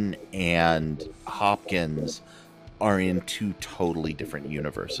Norton and Hopkins are in two totally different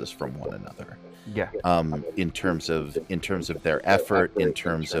universes from one another. Yeah. In terms of their effort, in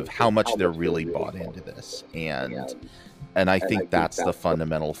terms of how much they're really bought into this. And I think that's the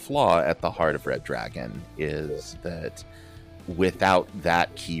fundamental flaw at the heart of Red Dragon, is that without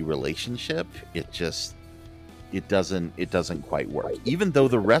that key relationship, it doesn't quite work. Even though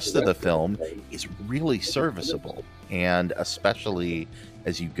the rest of the film is really serviceable, and especially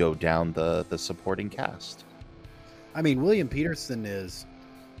as you go down the supporting cast. I mean, William Peterson is...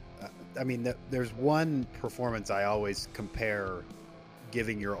 there's one performance I always compare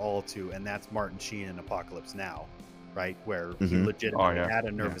giving your all to, and that's Martin Sheen in Apocalypse Now, right? Where he legitimately had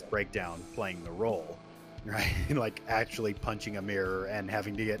a nervous breakdown playing the role, right? Like actually punching a mirror and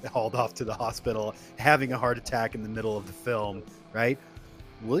having to get hauled off to the hospital, having a heart attack in the middle of the film, right?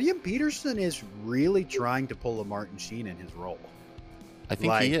 William Peterson is really trying to pull a Martin Sheen in his role. I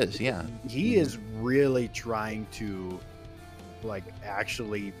think he is, yeah. He is really trying to like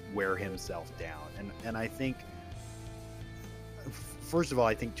actually wear himself down. And I think, first of all,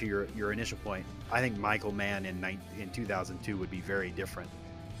 I think to your initial point, I think Michael Mann in 2002 would be very different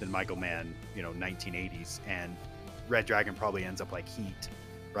than Michael Mann, 1980s. And Red Dragon probably ends up like Heat,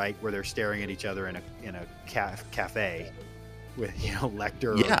 right? Where they're staring at each other in a cafe with,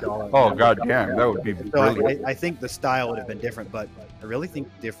 Lecter. Yeah. Oh, God, yeah. That would be brilliant. So I think the style would have been different, but I really think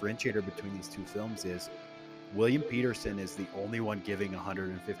the differentiator between these two films is William Peterson is the only one giving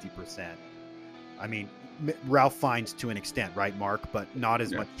 150%. I mean, Ralph Fiennes to an extent, right, Mark? But not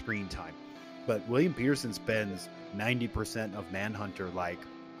as much screen time. But William Peterson spends 90% of Manhunter like,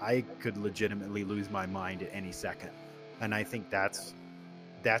 I could legitimately lose my mind at any second. And I think that's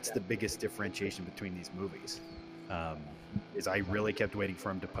the biggest differentiation between these movies. Is I really kept waiting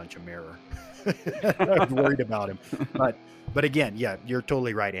for him to punch a mirror. I was worried about him. But again, yeah, you're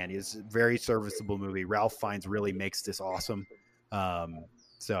totally right, Andy. It's a very serviceable movie. Ralph Fiennes really makes this awesome.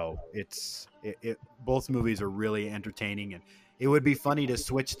 So both movies are really entertaining, and it would be funny to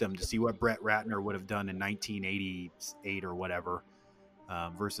switch them to see what Brett Ratner would have done in 1988 or whatever,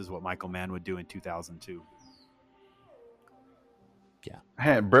 versus what Michael Mann would do in 2002. Yeah.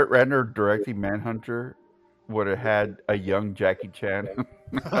 Hey, Brett Ratner directing Manhunter would have had a young Jackie Chan.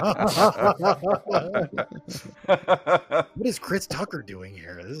 What is Chris Tucker doing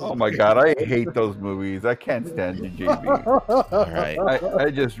here? Oh my God, I hate those movies. I can't stand you, JB. All right.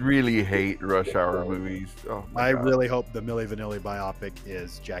 I just really hate Rush Hour movies. Oh I God. really hope the Milli Vanilli biopic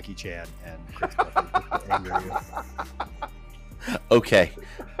is Jackie Chan and Chris Tucker. Okay.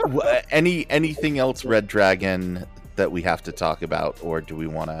 Anything else Red Dragon that we have to talk about, or do we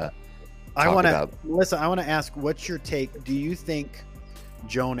want to Melissa, I want to ask, what's your take? Do you think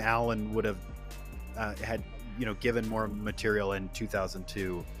Joan Allen would have had, given more material in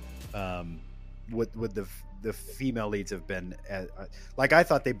 2002? Would the female leads have been like, I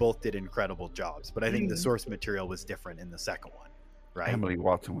thought they both did incredible jobs, but I think the source material was different in the second one, right? Emily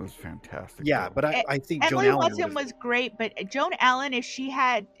Watson was fantastic. Yeah, but I think Emily Joan Watson Allen was great, but Joan Allen, if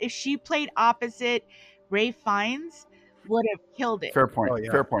she played opposite Ray Fiennes, would have killed it. Fair point. Oh,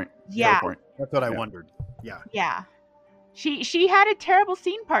 yeah. Fair point. Yeah. Fair point. That's what I wondered. Yeah. Yeah. She had a terrible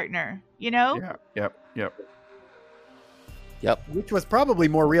scene partner, Yeah. Yep. Which was probably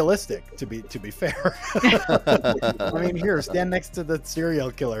more realistic, to be fair. I mean, here, stand next to the serial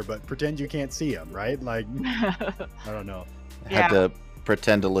killer, but pretend you can't see him, right? Like, I don't know. Had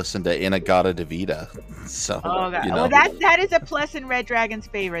pretend to listen to Inagata Devita. So, Oh god. you know. Well, that is a plus in Red Dragon's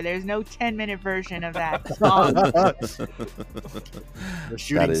favor. There's no 10-minute version of that song. The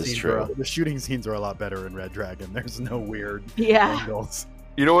shooting is scenes true. the shooting scenes are a lot better in Red Dragon. There's no weird Yeah. angles.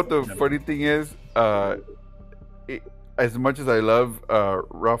 You know what the funny thing is? As much as I love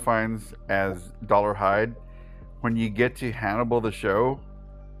Ralph Fiennes as Dollar Hyde, when you get to Hannibal the show,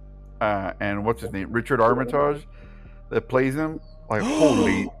 and what's his name, Richard Armitage, that plays him, like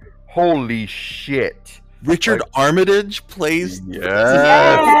holy shit! Richard Armitage plays.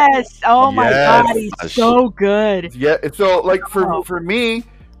 Yes. Oh my Yes. god, he's so good. Yeah, it's so like for me,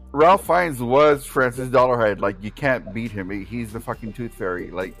 Ralph Fiennes was Francis Dollarhide. Like you can't beat him. He's the fucking Tooth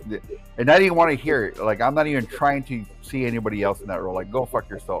Fairy. Like, and I didn't want to hear it. Like I'm not even trying to see anybody else in that role. Like go fuck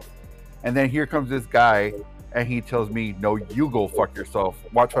yourself. And then here comes this guy, and he tells me, "No, you go fuck yourself.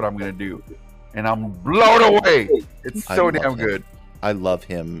 Watch what I'm gonna do." And I'm blown away. It's I so love damn him. good. I love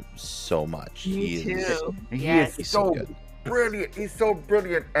him so much. Me He too. is. He Yes. is so so good. brilliant. He's so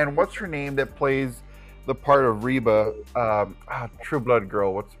brilliant. And what's her name that plays the part of Reba? True Blood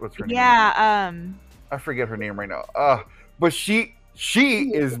girl. What's her name? Yeah. I forget her name right now. But she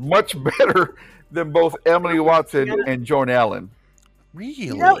is much better than both Emily Watson and Joan Allen.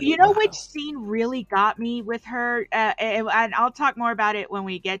 Really? You know which scene really got me with her, and I'll talk more about it when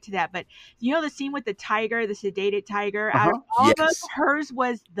we get to that. But you know the scene with the tiger, the sedated tiger. Out of all of us, Yes. hers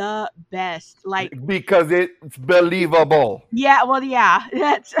was the best. Like, Because it's believable. yeah, well, yeah,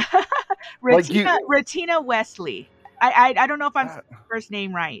 that's Like you- Retina Wesley. I don't know if I'm saying her first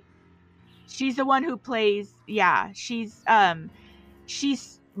name right. She's the one who plays. Yeah, she's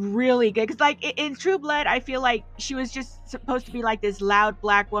really good because like in True Blood, I feel like she was just supposed to be like this loud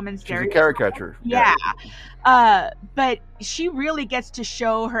black woman She's a stereotype. caricature. Yeah. But she really gets to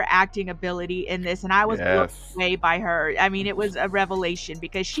show her acting ability in this, and I was blown Yes. away by her. I mean, it was a revelation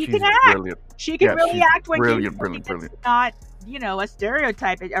because she She's can act. brilliant. She can Yeah, really she's act when brilliant, she's brilliant, something brilliant. that's not, a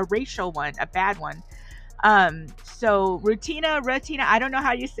stereotype, a racial one, a bad one. So Rutina, I don't know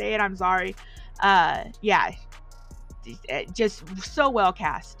how you say it. I'm sorry. Yeah, just so well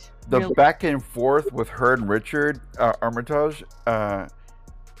cast. The Really. back and forth with her and Richard Armitage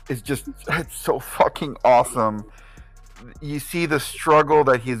is just it's so fucking awesome. You see the struggle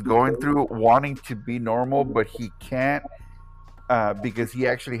that he's going through, wanting to be normal, but he can't because he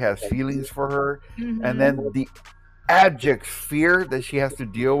actually has feelings for her, Mhm. and then the abject fear that she has to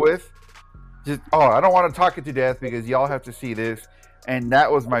deal with. Just I don't want to talk it to death because y'all have to see this, and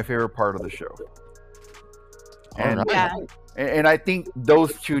that was my favorite part of the show. And Alright. Yeah. and I think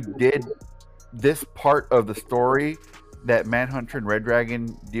those two did this part of the story that Manhunter and Red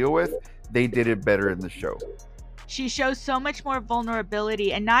Dragon deal with. They did it better in the show. She shows so much more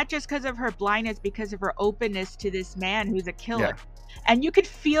vulnerability, and not just because of her blindness, because of her openness to this man who's a killer. Yeah. And you can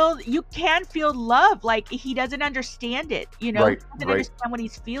feel love. Like he doesn't understand it, Right, he doesn't right. understand what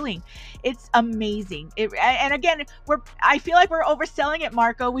he's feeling. It's amazing. And again, I feel like we're overselling it,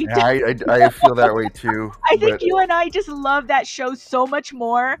 Marco. We Yeah, I feel that way too. I think but- you and I just love that show so much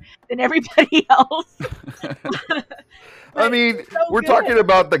more than everybody else. I mean, so we're good. talking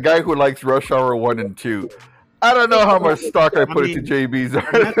about the guy who likes Rush Hour 1 and 2. I don't know how much stock I put into JB's.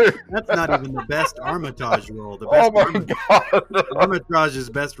 That's not even the best Armitage role. The best Oh my god! Armitage's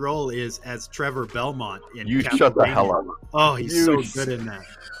best role is as Trevor Belmont in You shut the Castlevania. hell up. Oh, he's You so s- good in that.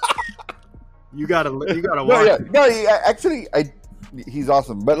 You gotta No, watch. yeah, no. Actually, he's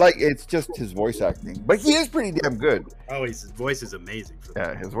awesome, but like it's just his voice acting. But he is pretty damn good. Oh, his voice is amazing. For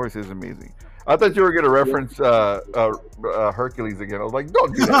Yeah, his voice is amazing. I thought you were going to reference Hercules again. I was like,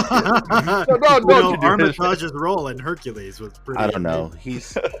 don't do that. No, don't you do this. Armitage's role in Hercules was pretty. I don't know. amazing.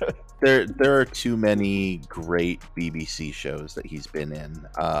 He's there are too many great BBC shows that he's been in.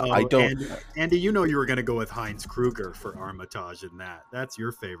 I don't. Andy, you know you were going to go with Heinz Kruger for Armitage in that. That's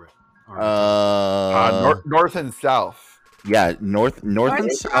your favorite. Armitage. North and South. Yeah, North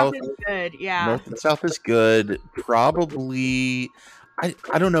and South. is good. Yeah. North and South is good. Probably,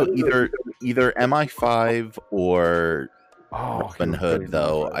 I don't know, either MI5 or Robin Hood,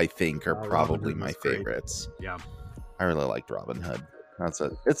 though. I think are Robin probably Hood my was great. favorites. Yeah. I really liked Robin Hood.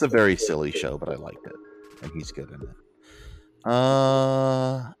 It's a very silly show, but I liked it, and he's good in it.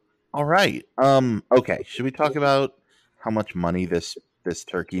 All right. Okay. Should we talk about how much money this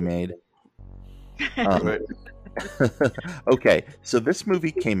turkey made? Okay, so this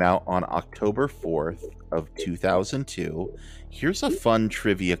movie came out on October 4th of 2002. Here's a fun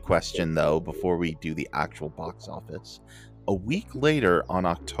trivia question, though, before we do the actual box office. A week later, on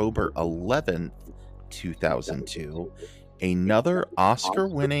October 11th, 2002, another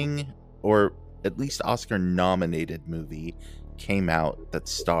Oscar-winning, or at least Oscar-nominated movie came out that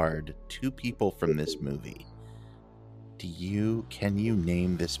starred 2 people from this movie. Can you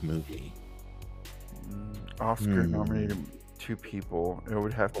name this movie? Oscar nominated 2 people. It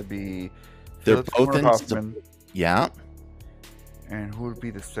would have to be They're Philip both Seymour Hoffman. Yeah. And who would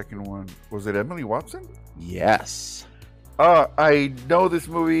be the second one? Was it Emily Watson? Yes. I know this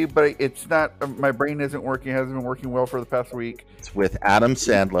movie, but it's not. My brain isn't working. It hasn't been working well for the past week. It's with Adam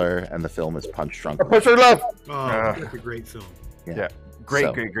Sandler, and the film is Punch Drunk. Punch Drunk Love. Oh, that's a great film. Yeah.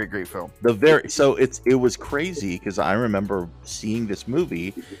 Great film. It was crazy because I remember seeing this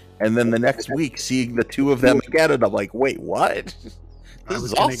movie, and then the next week seeing the 2 of them again, and I'm like, wait, what? This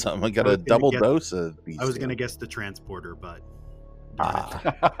is awesome. I got a double dose of these. I was going to guess The Transporter, but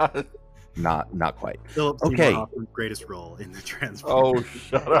not quite. Philip Seymour Hoffman's greatest role in The Transporter. Oh,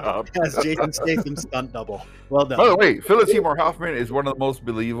 shut up. As Jason Statham's stunt double. Well done. By the way, Philip Seymour Hoffman is one of the most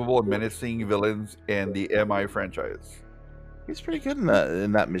believable and menacing villains in the MI franchise. He's pretty good in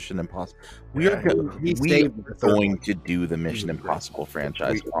that Mission Impossible. We are going to do the Mission Impossible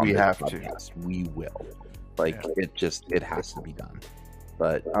franchise. We have podcast. We will. It has to be done.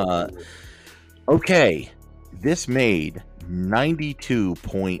 But okay, this made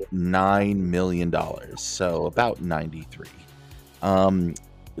 $92.9 million, so about 93,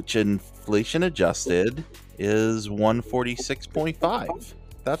 which inflation adjusted is 146.5.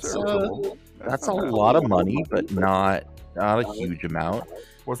 That's a lot of money, but not a huge amount.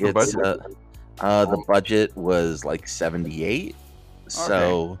 What's the budget? The budget was like 78.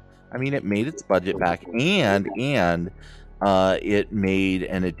 So I mean, it made its budget back, and it made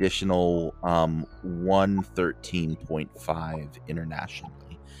an additional 113.5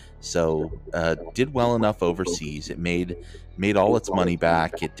 internationally. So did well enough overseas. It made all its money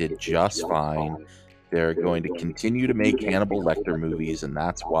back. It did just fine. They're going to continue to make Hannibal Lecter movies, and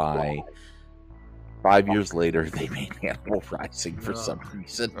that's why 5 years later they made Hannibal Rising for some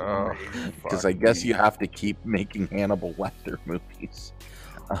reason. Because I guess you have to keep making Hannibal Lecter movies.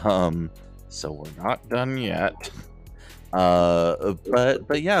 So we're not done yet.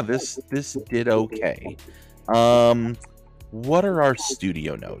 But yeah, this did okay. What are our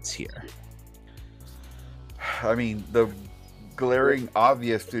studio notes here? I mean, the glaring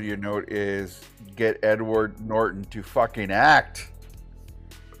obvious studio note is get Edward Norton to fucking act.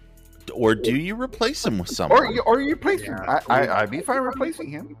 Or do you replace him with someone? Or you replace him. I'd be fine replacing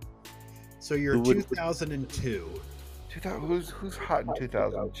him. So you're 2002. Who's hot in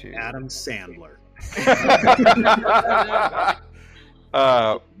 2002? Adam Sandler.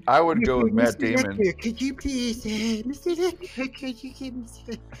 I would go with Matt Damon. Could you please, Mr. Lecter, could you give me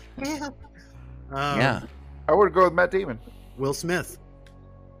some help? Yeah. I would go with Matt Damon. Will Smith.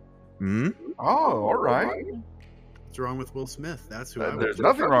 Oh, all right. What's wrong with Will Smith? That's who. There's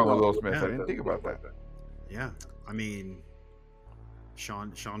nothing wrong with Will Smith. I didn't think about that. Yeah, I mean,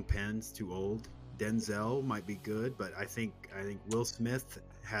 Sean Penn's too old. Denzel might be good, but I think Will Smith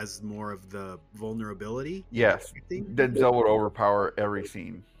has more of the vulnerability. Yes, Denzel would overpower every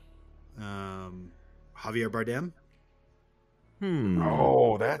scene. Javier Bardem.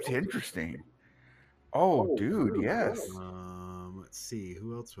 Oh, that's interesting. Oh, dude, yes. Let's see,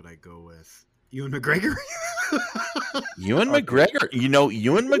 who else would I go with? Ewan McGregor. Ewan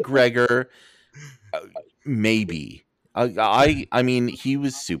McGregor, maybe. I mean, he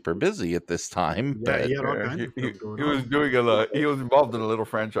was super busy at this time. Yeah, but he had all kinds of stuff going he was doing he was involved in a little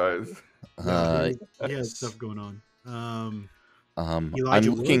franchise. he had stuff going on. I'm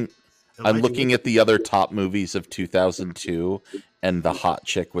looking at the other top movies of 2002, and The Hot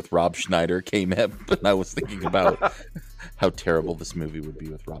Chick with Rob Schneider came up, and I was thinking about how terrible this movie would be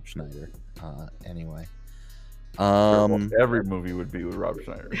with Rob Schneider. Anyway. Every movie would be with Rob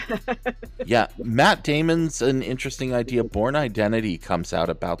Schneider. Yeah, Matt Damon's an interesting idea. Bourne Identity comes out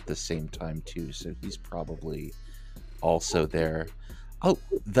about the same time too, so he's probably also there. Oh,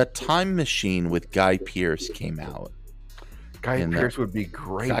 The Time Machine with Guy Pearce came out. Guy Pearce would be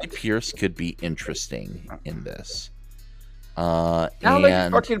great. Guy Pearce could be interesting in this.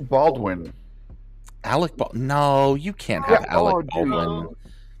 Alec fucking Baldwin. No, you can't have Alec Baldwin.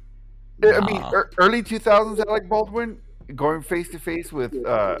 I mean, early 2000s Alec Baldwin going face to face with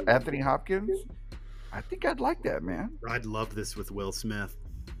Anthony Hopkins. I think I'd like that, man. I'd love this with Will Smith.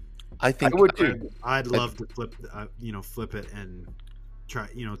 I would too. I'd love to flip it and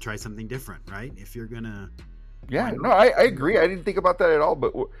try something different, right? If you're gonna. Yeah, no, I agree. I didn't think about that at all.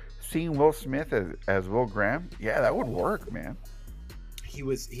 But seeing Will Smith as Will Graham, yeah, that would work, man. He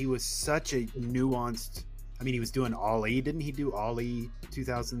was such a nuanced. I mean, he was doing Ollie. Didn't he do Ollie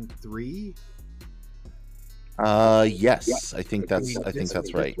 2003? Yes, I think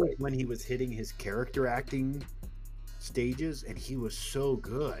that's right. When he was hitting his character acting stages, and he was so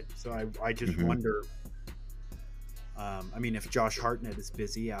good. So I just wonder. I mean, if Josh Hartnett is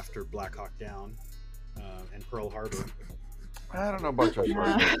busy after Black Hawk Down and Pearl Harbor. I don't know about Josh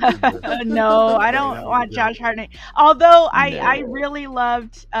Hartnett. No, I don't want Josh Hartnett. Although I really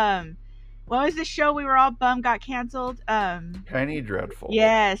loved what was the show we were all bummed got canceled? Penny Dreadful.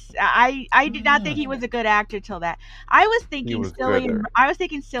 Yes, I did not think he was a good actor till that. I was thinking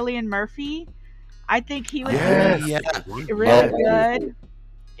Cillian Murphy. I think he was really good.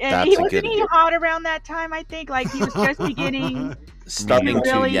 And he wasn't hot around that time. I think like he was just beginning. Starting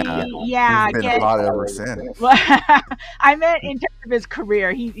to, He's been hot ever since. I meant in terms of his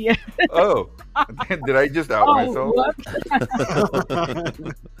career. Oh, did I just out myself?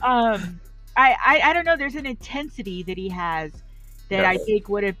 I don't know. There's an intensity that he has that I think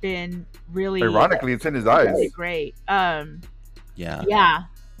would have been really. Ironically, it's in his eyes. Really great. Yeah.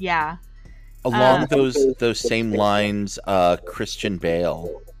 Along those same lines, Christian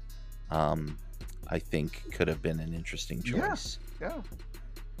Bale, I think could have been an interesting choice. Yeah.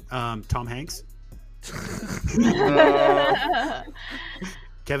 Tom Hanks.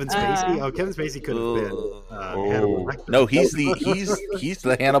 Kevin Spacey. Kevin Spacey could have been. Hannibal Lecter. No, he's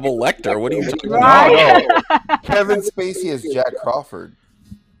the Hannibal Lecter. What are you talking about? No. Kevin Spacey is Jack Crawford.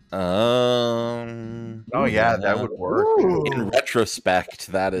 Oh yeah, that would work. In retrospect,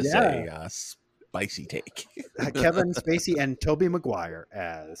 that is a spicy take. Kevin Spacey and Tobey Maguire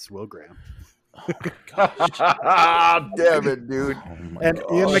as Will Graham. Oh my gosh. Damn it, dude. Oh and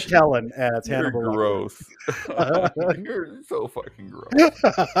gosh. Ian McKellen as Hannibal. You're gross. You're so fucking gross.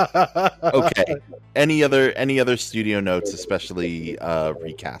 Okay. Any other studio notes, especially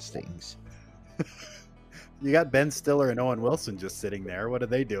recastings? You got Ben Stiller and Owen Wilson just sitting there. What are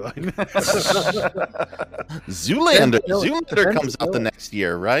they doing? Zoolander comes out the next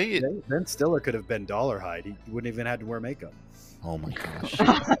year, right? Ben Stiller could have been Dollarhide. He wouldn't even had to wear makeup. Oh my gosh.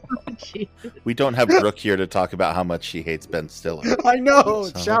 We don't have Brooke here to talk about how much she hates Ben Stiller. I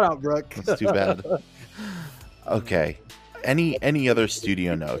know. Shout out, Brooke. That's too bad. Okay. Any other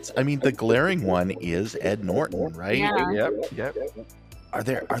studio notes? I mean, the glaring one is Ed Norton, right? Yeah. Yep. Are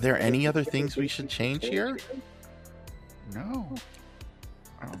there any other things we should change here? No,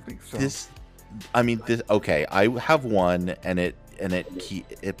 I don't think so. Okay, I have one, and it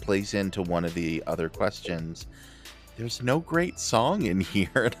plays into one of the other questions. There's no great song in here,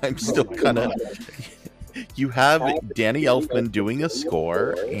 and I'm still kind of. You have Danny Elfman doing a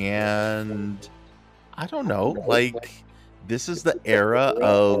score, and I don't know, like. This is the era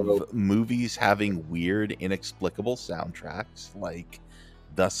of movies having weird, inexplicable soundtracks, like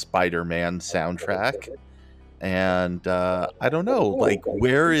the Spider-Man soundtrack. And I don't know, like,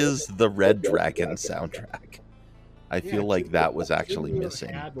 where is the Red Dragon soundtrack? I feel like that was actually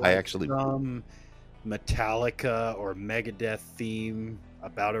missing. Some Metallica or Megadeth theme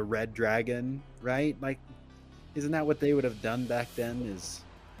about a red dragon, right? Like, isn't that what they would have done back then?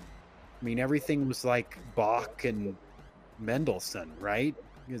 Everything was like Bach and Mendelssohn, right?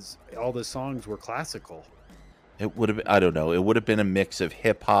 Because all the songs were classical. It would have been, I don't know, it would have been a mix of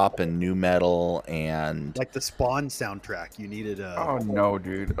hip hop and nu metal and like the Spawn soundtrack. You needed a Oh no,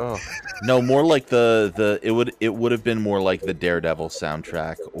 dude. Oh. No, more like it would have been more like the Daredevil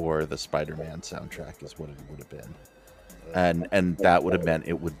soundtrack or the Spider-Man soundtrack is what it would have been. And that would have meant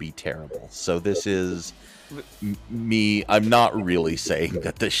it would be terrible. So this is me. I'm not really saying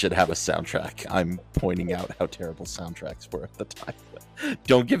that this should have a soundtrack. I'm pointing out how terrible soundtracks were at the time.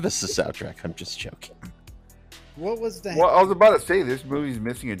 Don't give this a soundtrack. I'm just joking. What was that? Well, I was about to say this movie's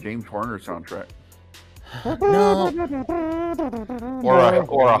missing a James Horner soundtrack. No.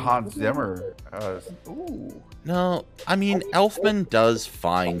 Or a Hans Zimmer. No, I mean Elfman does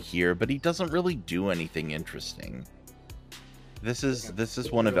fine here, but he doesn't really do anything interesting. This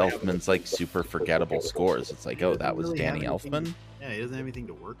is one of Elfman's like super forgettable scores. It's like, oh, that was Danny Elfman. Yeah, he doesn't have anything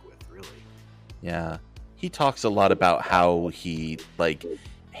to work with, really. Yeah, he talks a lot about how he like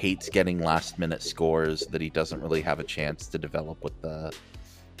hates getting last minute scores that he doesn't really have a chance to develop with the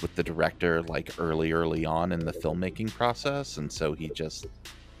director like early on in the filmmaking process, and so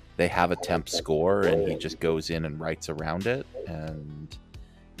they have a temp score and he just goes in and writes around it, and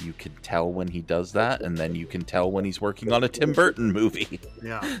you can tell when he does that, and then you can tell when he's working on a Tim Burton movie.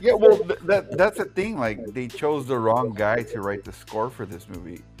 Yeah. Well, that's the thing. Like, they chose the wrong guy to write the score for this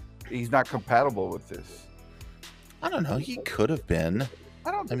movie. He's not compatible with this. I don't know. He could have been.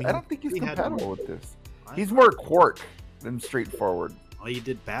 I don't think he's compatible with this. He's more Quark than straightforward. Well, he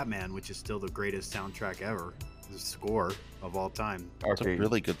did Batman, which is still the greatest soundtrack ever. The score of all time. It's a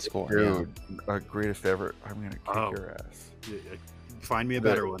really good score. Dude, greatest ever. I'm gonna kick your ass. Find me a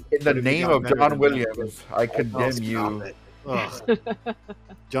better one. In the name of Better John than Williams, I Oh, condemn stop you. it. Ugh.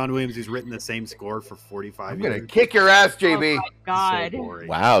 John Williams, who's written the same score for 45 I'm years. gonna kick your ass, JB. God. So boring.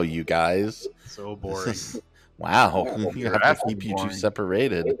 Wow, you guys. So boring. Wow. You Your have ass to is keep you two boring.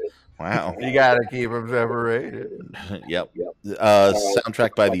 separated. Wow. You gotta keep them separated. Yep.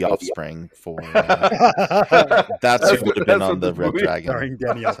 Soundtrack by The Offspring for that's what would have been That's on what the this Red movie- Dragon Starring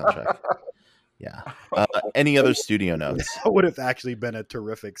Danny Elfman. soundtrack. Yeah. Any other studio notes? That would have actually been a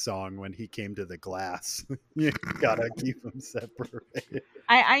terrific song when he came to the glass. You gotta keep them separated.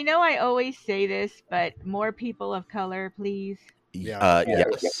 I know I always say this, but more people of color, please. Yeah.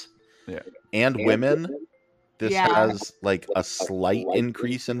 Yes. Yeah. And women. This Yeah. has like a slight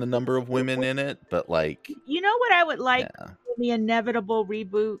increase in the number of women in it, but like, You know what I would like yeah. when the inevitable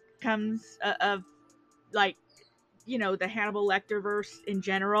reboot comes of, like, you know, the Hannibal Lecter verse in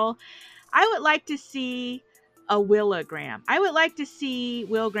general. I would like to see a Willa Graham. I would like to see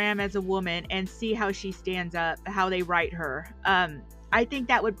Will Graham as a woman and see how she stands up, how they write her. I think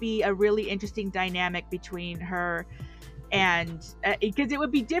that would be a really interesting dynamic between her and because it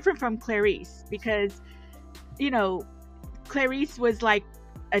would be different from Clarice, because, you know, Clarice was like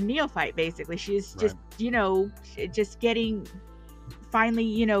a neophyte basically. She's just, you know, just finally,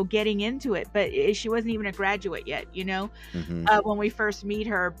 you know, getting into it, but she wasn't even a graduate yet, you know, when we first meet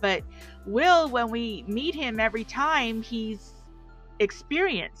her. But Will, when we meet him, every time he's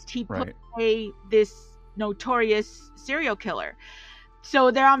experienced, he put away this notorious serial killer.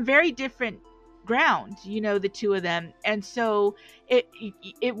 So they're on very different ground, you know, the two of them. And so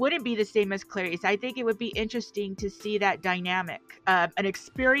it wouldn't be the same as Clarice. I think it would be interesting to see that dynamic, an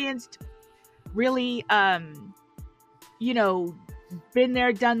experienced, really, you know, been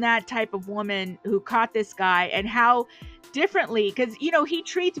there, done that type of woman who caught this guy, and how differently, because, you know, he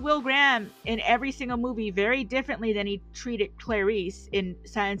treats Will Graham in every single movie very differently than he treated Clarice in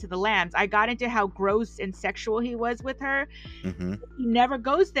Silence of the Lambs. I got into how gross and sexual he was with her. He never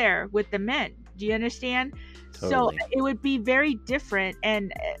goes there with the men. Do you understand? Totally. So it would be very different,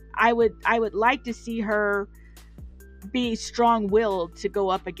 and I would like to see her be strong-willed to go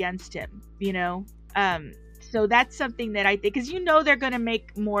up against him, you know. So that's something that I think, because, you know, they're going to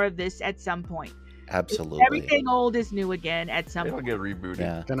make more of this at some point. Absolutely. Everything old is new again at some It'll point. get rebooted.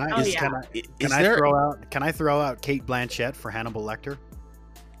 Yeah. Can I, Oh, is- yeah. can I, Is can I there- throw out Kate Blanchett for Hannibal Lecter?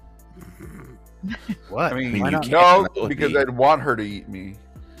 What? I mean, Why not? no, That would because be- I'd want her to eat me.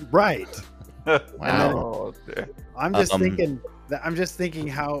 Right. Wow. I'm just thinking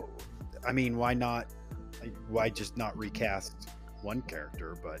how, I mean, why not? Why just not recast one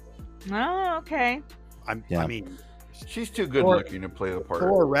character? But Oh, okay. I mean, She's too good Thor- looking to play the part.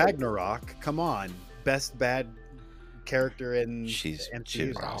 Thor Ragnarok. Come on, best bad character in She MCU.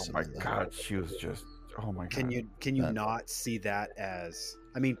 was Oh awesome my in that. god, she was just. Oh my god. Can you not see that as?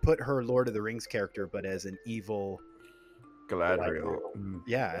 I mean, put her Lord of the Rings character, but as an evil. Galadriel?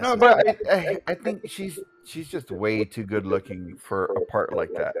 Yeah. No, but I think she's just way too good looking for a part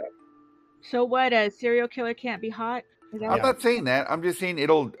like that. So what? A serial killer can't be hot? Is that I'm what- not saying that. I'm just saying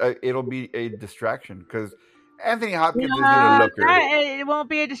it'll be a distraction because Anthony Hopkins is a looker. It won't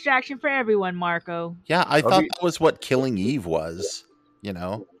be a distraction for everyone, Marco. Yeah, I I'll thought be- that was what Killing Eve was, you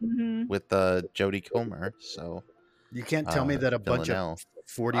know, Mhm. with Jodie Comer. So You can't tell me that a bunch Villanelle. of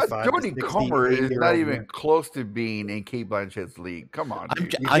 45. to Jodie 16, Comer is 80-year-old not even men- close to being in Kate Blanchett's league. Come on,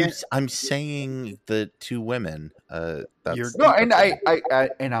 dude. I'm saying the two women. That's No, and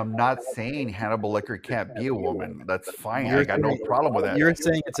and I'm not saying Hannibal Lecter can't be a woman. That's fine. I got no problem with that. You're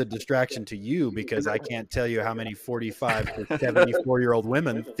saying it's a distraction to you because I can't tell you how many 45 to 74-year-old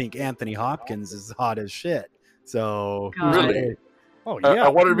women think Anthony Hopkins is hot as shit. So Really? Oh yeah. I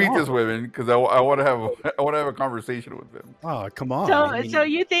want to come meet on. this women because I want to have a conversation with them. Oh come on. So, I mean, so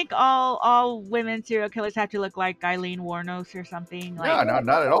you think all women serial killers have to look like Eileen Wuornos or something? Like, No,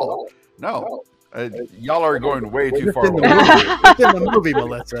 not at all. No, y'all are going way too just far. in the with movie, this. just in the movie,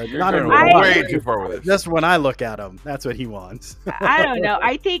 Melissa. You're Not in going real way life. too far with this. Just when I look at him, that's what he wants. I don't know.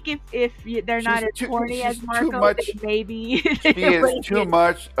 I think if they're not as She's too- corny as she's too Marco, much- then maybe She is too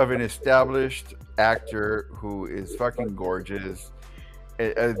much of an established actor who is fucking gorgeous.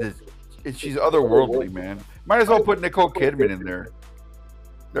 She's otherworldly, man. Might as well put Nicole Kidman in there.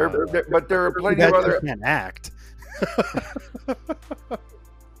 But there are plenty of That other. can't act.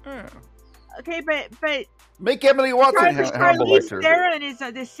 Yeah. Okay, but Make Emily Watson Hannibal Charlize Lecter. Theron is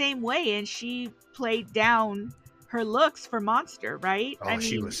the same way, and she played down her looks for Monster, right? Oh,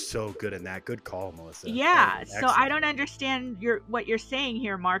 she was so good in that. Good call, Melissa. Yeah, That was so I excellent. don't understand what you're saying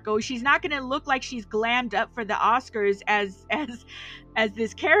here, Marco. She's not going to look like she's glammed up for the Oscars as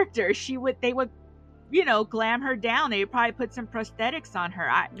this character. They would glam her down. They would probably put some prosthetics on her.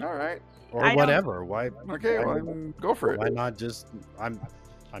 All right. Or I whatever. Why? Okay, well, go for it. Why not just?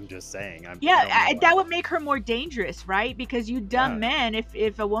 I'm just saying. That would make her more dangerous, right? Because you dumb men,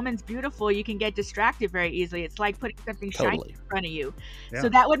 if a woman's beautiful, you can get distracted very easily. It's like putting something shiny in front of you. Yeah. So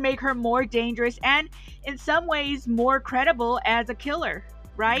that would make her more dangerous and in some ways more credible as a killer,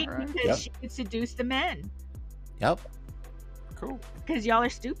 right? Because she could seduce the men. Yep. Cool. Because y'all are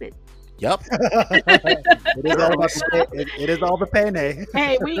stupid. Yep. It is all the pene.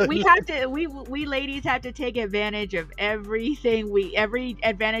 Hey, we have to we ladies have to take advantage of everything every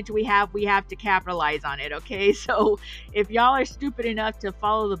advantage we have to capitalize on it, okay? So if y'all are stupid enough to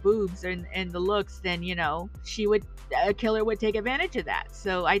follow the boobs and the looks, then a killer would take advantage of that.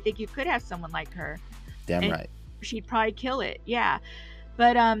 So I think you could have someone like her. Damn right. She'd probably kill it. Yeah.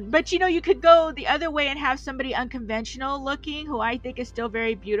 But you could go the other way and have somebody unconventional looking who I think is still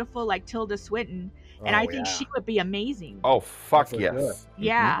very beautiful, like Tilda Swinton, and I think she would be amazing. Oh fuck yes. Good.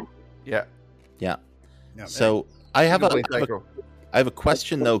 Yeah. Yeah. Yeah. So I have a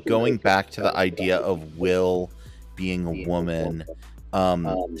question though, going back to the idea of Will being a woman.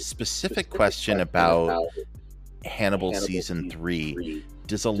 Specific question about Hannibal season 3.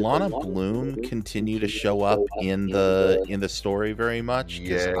 Does Alana Bloom continue to show up in the story very much?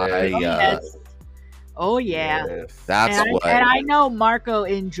 Yes. Oh yeah. Yes. That's and I know Marco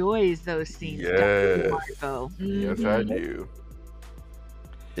enjoys those scenes. Yes. Marco. Mm-hmm. Yes, I do.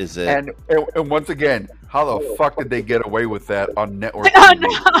 Is it? And once again, how the fuck did they get away with that on network?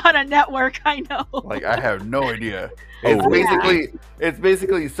 On a network, I know. Like I have no idea. It's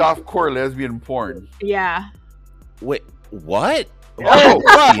basically softcore lesbian porn. Yeah. Wait, what? Oh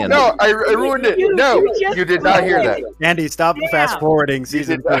fuck! No, I ruined it. No, you did not hear that. Andy, stop fast forwarding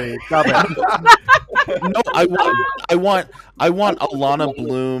season 3. Stop it. No, I want Alana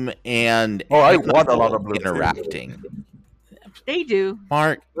Bloom and I want Alana Bloom interacting. They do,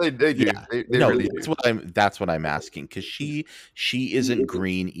 Mark. They do. Yeah. They really do. That's what I'm asking, because she isn't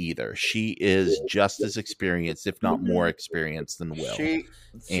green either. She is just as experienced, if not more experienced, than Will. She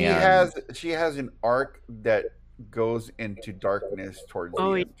has an arc that goes into darkness towards the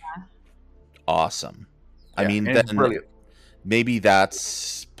end. Yeah. Awesome. Yeah, I mean, then maybe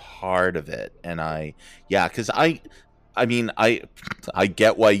that's part of it. And because I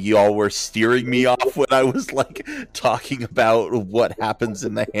get why y'all were steering me off when I was like talking about what happens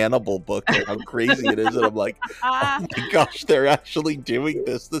in the Hannibal book and how crazy it is, and I'm like, oh my gosh, they're actually doing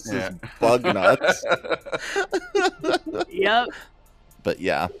this. This is bug nuts. Yep. But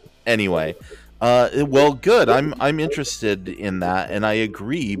yeah. Anyway. Well, good. I'm interested in that, and I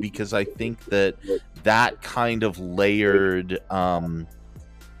agree, because I think that kind of layered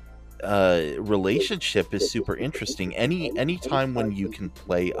relationship is super interesting. Any time when you can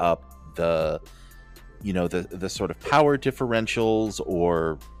play up the sort of power differentials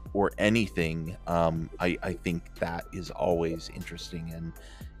or anything, I think that is always interesting,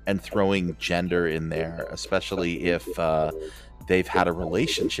 and throwing gender in there, especially if they've had a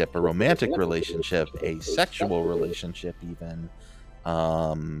relationship, a romantic relationship, a sexual relationship even,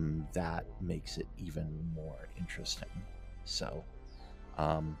 that makes it even more interesting. So,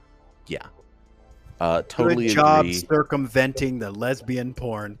 yeah. Totally Good job agree. circumventing the lesbian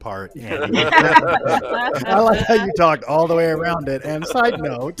porn part, Andy. I like how you talked all the way around it. And side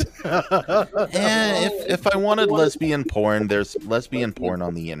note, if I wanted lesbian porn, there's lesbian porn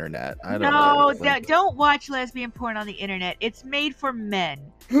on the internet. I don't know. Don't watch lesbian porn on the internet. It's made for men.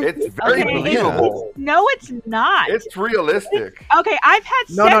 It's very believable. No, it's not. It's realistic. Okay, I've had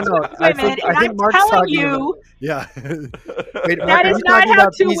sex with women, and I'm telling you. Yeah. Wait, that is not how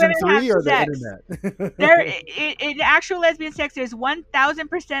two women have sex. In actual lesbian sex, there's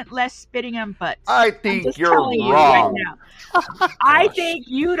 1,000% less spitting on butts. I think you're wrong. Right now. I think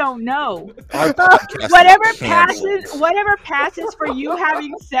you don't know. Whatever passes for you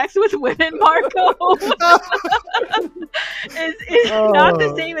having sex with women, Marco, is not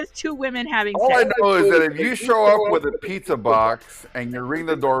the same as two women having sex. All I know is that if you show up with a pizza box and you ring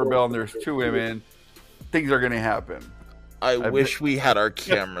the doorbell and there's two women, things are going to happen. I wish we had our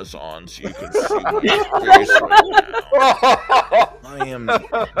cameras on so you could see my face right now.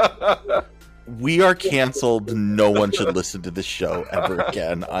 We are canceled. No one should listen to this show ever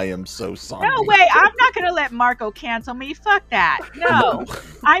again. I am so sorry. No way. I'm not going to let Marco cancel me. Fuck that. No.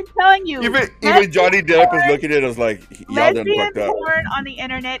 I'm telling you. Even Johnny Depp is looking at us like, y'all done fucked up. Lesbian porn on the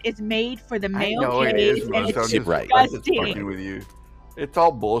internet is made for the male gaze, and it's disgusting. With you. It's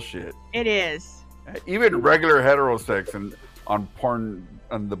all bullshit. It is. Even regular heterosexual on porn,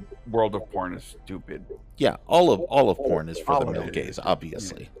 on the world of porn, is stupid. Yeah, all of porn is for the male gaze,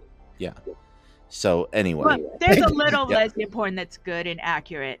 obviously. Yeah. So anyway, Well, there's a little lesbian porn that's good and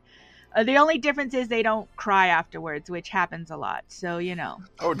accurate. The only difference is they don't cry afterwards, which happens a lot. So, you know.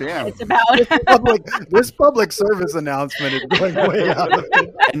 Oh, damn. It's about this public service announcement is going way out of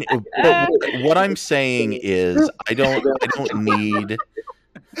it. but what I'm saying is I don't need.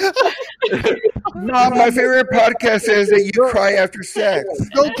 No, my favorite podcast says that you cry after sex.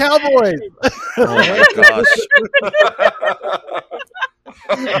 Go Cowboys! Oh my gosh.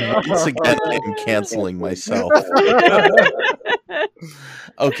 Once again, I'm canceling myself.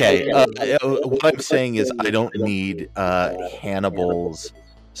 Okay, what I'm saying is I don't need Hannibal's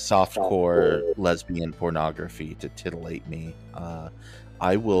softcore lesbian pornography to titillate me.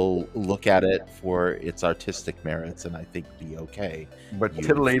 I will look at it for its artistic merits, and I think be okay. But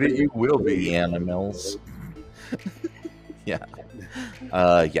titillated you will be. The animals. Yeah.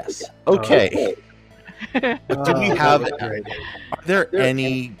 Yes. Okay. Do we have? Are there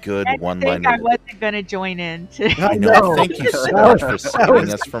any good one-liners? I wasn't going to join in. I know. Thank you so much for saving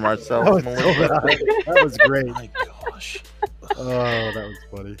us from ourselves, Melissa. That was great. Oh my gosh. Oh, that was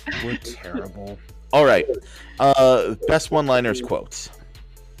funny. We're terrible. All right. Best one-liners quotes.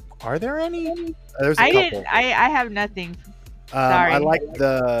 Are there any? There's a couple. I have nothing. Sorry. I like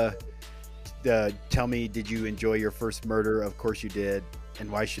the tell me, did you enjoy your first murder? Of course you did.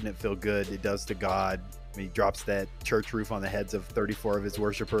 And why shouldn't it feel good? It does to God. When he drops that church roof on the heads of 34 of his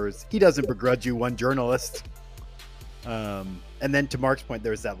worshipers. He doesn't begrudge you one journalist. And then to Mark's point,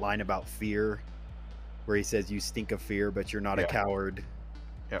 there's that line about fear where he says, you stink of fear, but you're not a coward.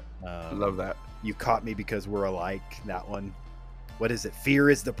 Yep. Love that. You caught me because we're alike. That one. What is it?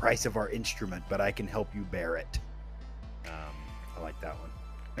 Fear is the price of our instrument, but I can help you bear it. I like that one.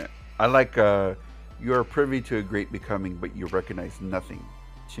 Yeah. I like you are privy to a great becoming, but you recognize nothing.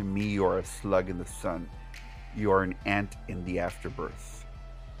 To me, you are a slug in the sun. You are an ant in the afterbirth.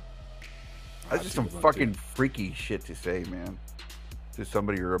 That's just some fucking freaky shit to say, man. To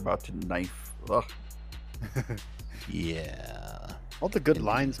somebody you're about to knife. Ugh. Yeah. All the good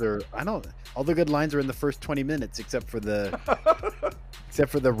lines are. All the good lines are in the first 20 minutes, except for the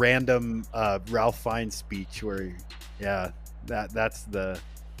random Ralph Fiennes speech where, that's the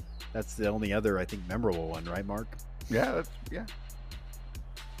only other I think memorable one, right, Mark? Yeah.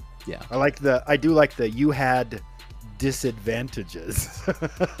 I do like the you had disadvantages.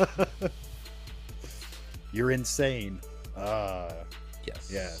 You're insane. Yes.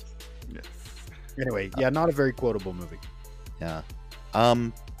 Yes. Anyway, not a very quotable movie. Yeah.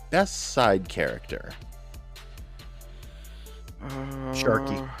 Best side character.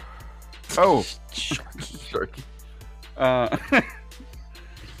 Sharky. Oh, Sharky.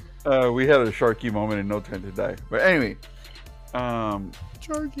 We had a Sharky moment in No Time to Die. But anyway,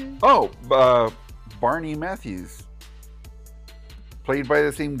 Sharky. Oh, Barney Matthews, played by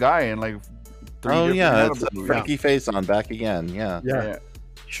the same guy in like 3 Oh different yeah, it's movies. Frankie Faison back again. Yeah.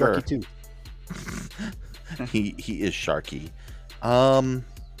 Sure. Sharky too. he is Sharky.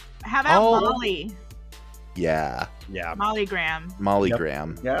 How about Molly? Yeah. Molly Graham. Molly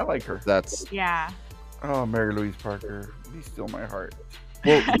Graham. Yeah, I like her. Yeah. Oh, Mary Louise Parker, be still my heart.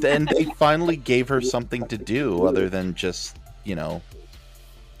 Well, then they finally gave her something to do other than just, do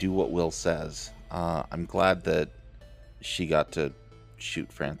what Will says. I'm glad that she got to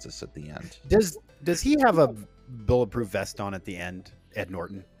shoot Francis at the end. Does he have a bulletproof vest on at the end, Ed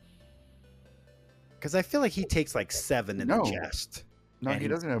Norton? Because I feel like he takes like 7 in the chest. No, he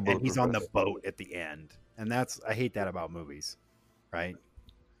doesn't have a bulletproof and he's on the vest. boat at the end. And I hate that about movies, right?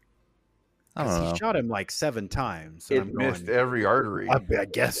 I don't know. He shot him like 7 times. And It missed every artery. I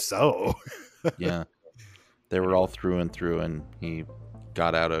guess so. Yeah. They were all through and through, and he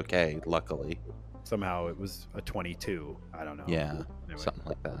got out okay, luckily. Somehow it was a 22. I don't know. Yeah, Anyway. something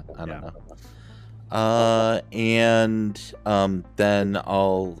like that. I don't know. And then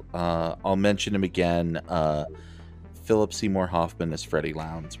I'll mention him again. Philip Seymour Hoffman as Freddie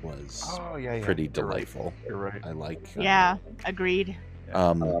Lounds was pretty delightful. You're right. I like. Yeah, agreed.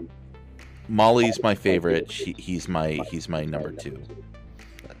 Molly's my favorite. He's my number 2.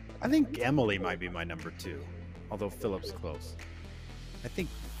 I think Emily might be my number 2, although Philip's close. I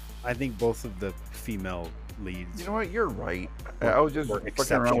think both of the female leads. You know what? You're right. I was just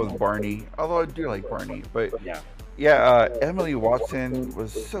fucking around with Barney, although I do like Barney. But Emily Watson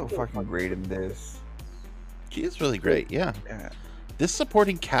was so fucking great in this. She is really great. Yeah. This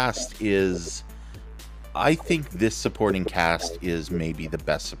supporting cast is. I think this supporting cast is maybe the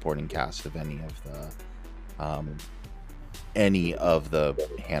best supporting cast of any of the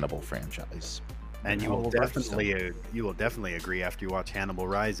Hannibal franchise. And you will definitely agree after you watch Hannibal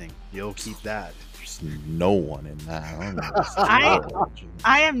Rising. You'll keep that. There's no one in that.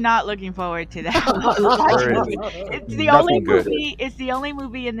 I am not looking forward to that. It's the only movie. It's the only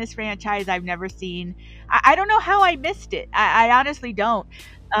movie in this franchise I've never seen. I don't know how I missed it. I honestly don't.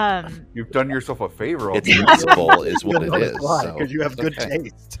 You've done yourself a favor. It's missable, is what it is. Because you have good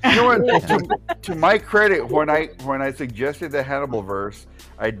taste. You know what? To my credit, when I suggested the Hannibal verse,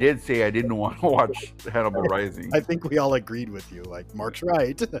 I did say I didn't want to watch Hannibal Rising. I think we all agreed with you. Like, Mark's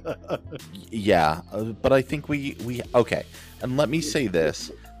right. Yeah, but I think we okay. And let me say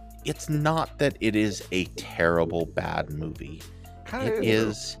this: it's not that it is a terrible bad movie.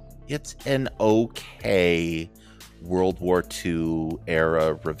 It's an okay World War II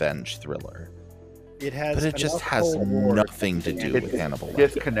era revenge thriller. It has, but it just has nothing to do with Hannibal.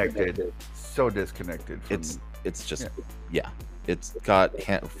 Disconnected, so disconnected. It's just yeah. It's got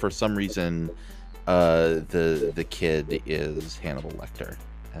for some reason, the kid is Hannibal Lecter,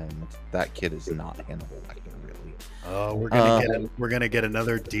 and that kid is not Hannibal Lecter really. Oh, we're gonna get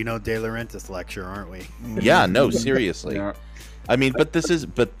another Dino De Laurentiis lecture, aren't we? Yeah, no, seriously. Yeah. I mean, but this is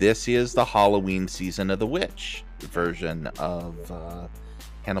the Halloween Season of the Witch version of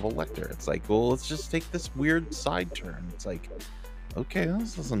Hannibal Lecter. It's like, well, let's just take this weird side turn. It's like, okay,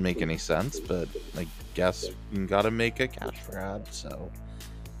 this doesn't make any sense, but I guess you gotta make a cash grab. So,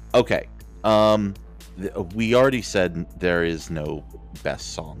 okay, we already said there is no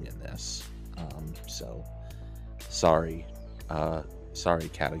best song in this. So sorry,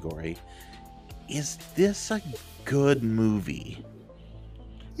 category. Is this a good movie?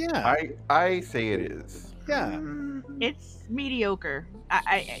 Yeah, I say it is. Yeah, it's mediocre.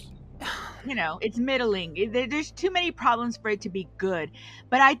 I it's middling. There's too many problems for it to be good,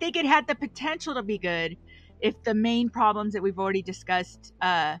 but I think it had the potential to be good if the main problems that we've already discussed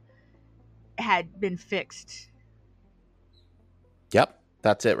had been fixed. Yep,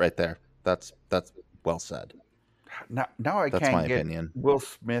 that's it right there. That's well said. Now I That's can't my get opinion. Will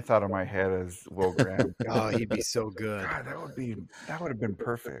Smith out of my head as Will Graham. oh, he'd be so good. God, that would have been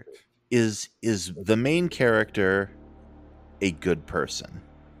perfect. Is the main character a good person?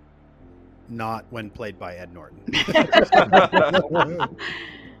 Not when played by Ed Norton.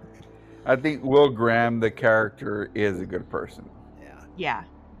 I think Will Graham, the character, is a good person. Yeah.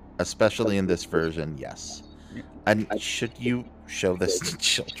 Especially in this version, yes. And should you show this to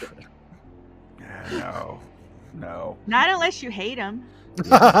children? No. Not unless you hate him.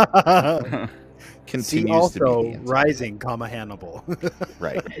 Continues See also to be the answer. Rising, Hannibal.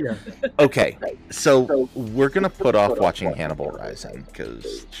 Right. Yeah. Okay. So we're gonna put off watching Hannibal Rising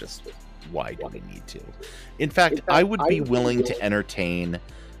because just why do we need to? In fact, I would be willing to entertain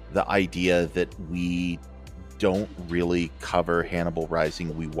the idea that we don't really cover Hannibal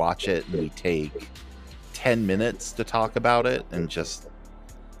Rising. We watch it and we take 10 minutes to talk about it, and just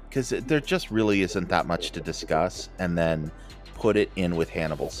because there just really isn't that much to discuss, and then put it in with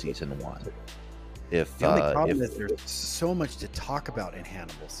Hannibal season 1. The only problem is there's so much to talk about in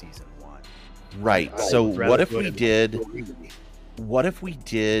Hannibal season 1. Right. So what if we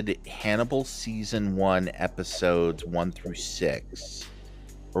did Hannibal season 1 episodes 1 through 6,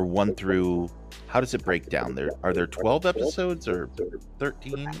 or 1 through? How does it break down? Are there 12 episodes or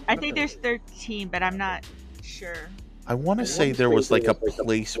 13? I think there's 13, but I'm not sure. I want to say there was like a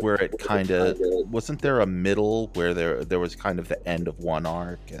place where it kind of wasn't there a middle where there was kind of the end of one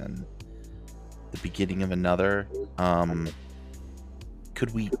arc and the beginning of another.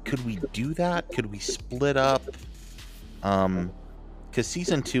 Could we do that? Could we split up? Because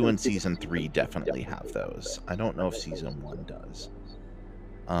season 2 and season 3 definitely have those. I don't know if season 1 does.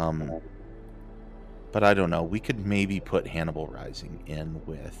 But I don't know. We could maybe put Hannibal Rising in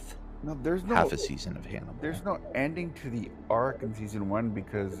with half a season of Hannibal. There's no ending to the arc in season 1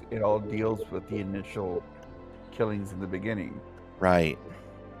 because it all deals with the initial killings in the beginning. Right.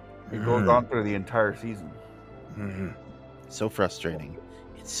 It goes on through the entire season. So frustrating.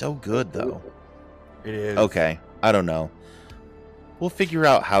 It's so good, though. It is. Okay. I don't know. We'll figure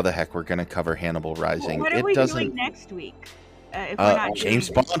out how the heck we're going to cover Hannibal Rising. What are we doing next week? If we're not James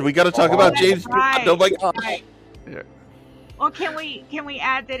Bond. We got to talk about James Bond. Oh my gosh. Right. Yeah. Well, can we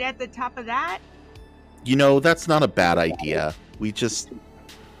add that at the top of that? You know, that's not a bad idea. We just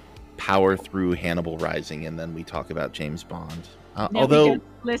power through Hannibal Rising and then we talk about James Bond. Although we can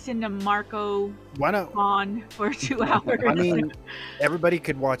listen to Marco Why not? Bond for 2 hours. I mean, everybody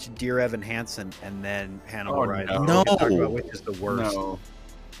could watch Dear Evan Hansen and then Hannibal Rising. No. We can talk about which is the worst. No.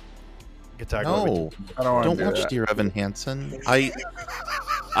 No, I don't watch that. Dear Evan Hansen. I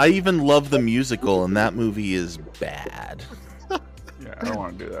even love the musical, and that movie is bad. Yeah, I don't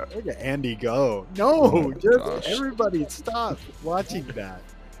want to do that. Look at Andy go. No, just everybody stop watching that.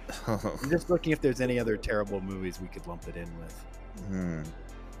 I'm just looking if there's any other terrible movies we could lump it in with.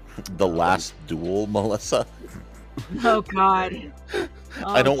 The Last Duel, Melissa. Oh God.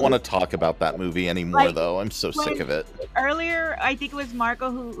 I don't want to talk about that movie anymore, though. I'm so sick of it. Earlier, I think it was Marco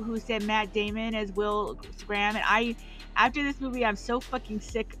who said Matt Damon as Will Graham, and after this movie, I'm so fucking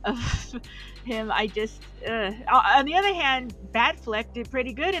sick of him. I just. On the other hand, Batfleck did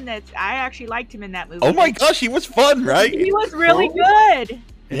pretty good in that. I actually liked him in that movie. Oh my gosh, he was fun, right? He was really good.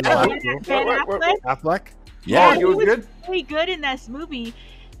 Yeah. Ben Affleck. Affleck? Yeah, he was good. Really good in this movie,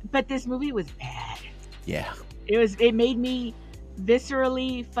 but this movie was bad. Yeah. It made me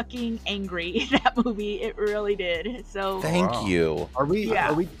viscerally fucking angry. That movie, it really did. So thank you. Are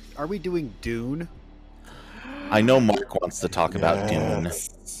we doing Dune? I know Mark wants to talk about Dune.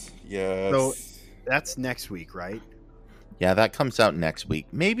 Yes. So that's next week, right? Yeah, that comes out next week.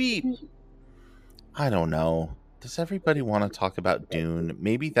 Maybe, I don't know. Does everybody want to talk about Dune?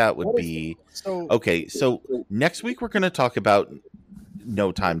 Maybe that would be okay. So next week we're going to talk about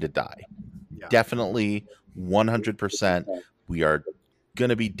No Time to Die. Yeah. Definitely 100%. We are going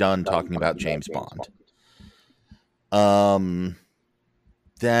to be done talking about James Bond.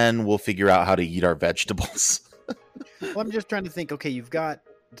 Then we'll figure out how to eat our vegetables. Well, I'm just trying to think. Okay, you've got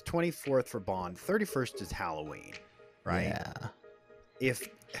the 24th for Bond. 31st is Halloween, right? Yeah.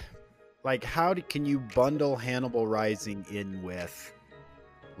 Can you bundle Hannibal Rising in with,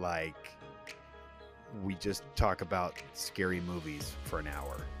 like, we just talk about scary movies for an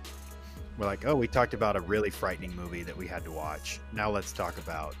hour? We're like, oh, we talked about a really frightening movie that we had to watch. Now let's talk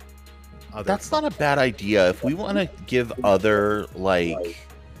about other. That's not a bad idea. If we want to give other like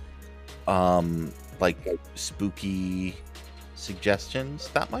spooky suggestions,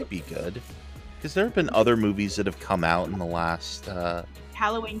 that might be good. Because there have been other movies that have come out in the last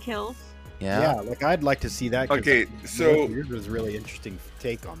Halloween Kills. Yeah, like I'd like to see that. 'cause Okay, so yours was a really interesting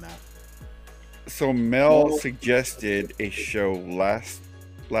take on that. So Mel suggested a show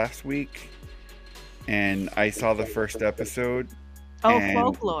last week, and I saw the first episode. Oh, and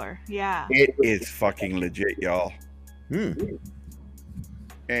Folklore. Yeah. it is fucking legit, y'all. And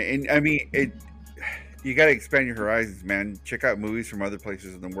I mean, you got to expand your horizons, man. Check out movies from other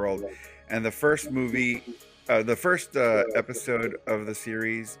places in the world. And the first episode of the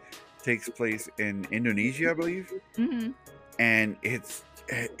series takes place in Indonesia, I believe. Mm-hmm. And it's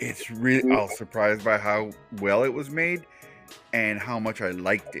really, I was surprised by how well it was made and how much I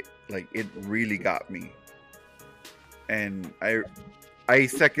liked it. Like, it really got me. And I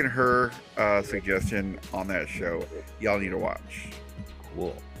second her suggestion on that show. Y'all need to watch.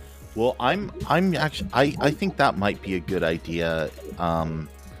 Cool. Well, I'm actually I think that might be a good idea.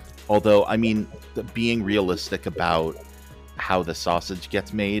 Although, I mean, being realistic about how the sausage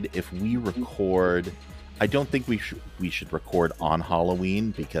gets made, if we record, I don't think we should record on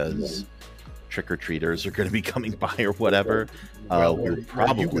Halloween because trick-or-treaters are going to be coming by or whatever. We'll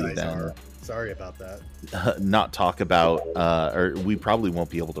probably then sorry about that. Not talk about, or we probably won't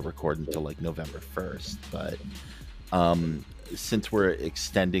be able to record until like November 1st. But since we're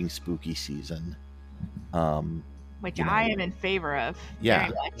extending spooky season, which I am in favor of. Yeah,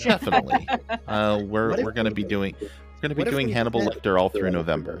 very much. definitely. We're going to be doing Hannibal Lecter all through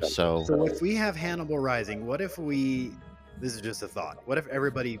November. So if we have Hannibal Rising, what if this is just a thought, what if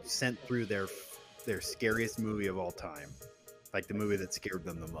everybody sent through their scariest movie of all time, like the movie that scared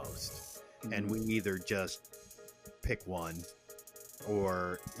them the most, and we either just pick one,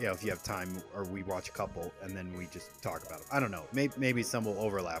 or if you have time, or we watch a couple and then we just talk about them. I don't know, maybe some will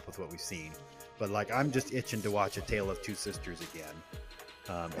overlap with what we've seen, but like I'm just itching to watch A Tale of Two Sisters again.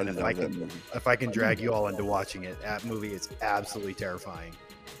 And if I can drag you all into watching it, that movie is absolutely terrifying.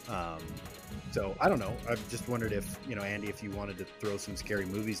 So I don't know. I've just wondered if, Andy, if you wanted to throw some scary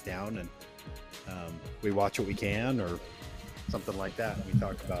movies down and we watch what we can, or something like that. We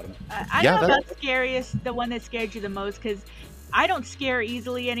talk about them. I don't know about the one that scared you the most, because I don't scare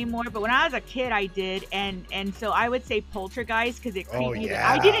easily anymore. But when I was a kid, I did, and so I would say Poltergeist, because it creeped me.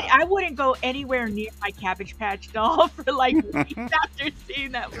 I wouldn't go anywhere near my Cabbage Patch doll for like weeks after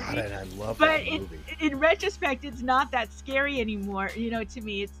seeing that movie. God, and I love but that movie. In retrospect, it's not that scary anymore. To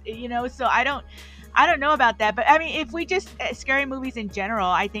me, it's so I don't know about that. But I mean, if we just scary movies in general,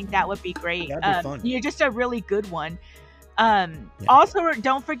 I think that would be great. That'd be fun. Just a really good one. Also,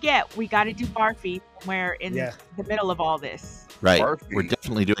 don't forget, we got to do Barfy somewhere in the middle of all this. Right. Barfy. We're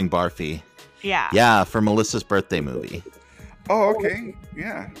definitely doing Barfy. Yeah. Yeah, for Melissa's birthday movie. Oh, okay.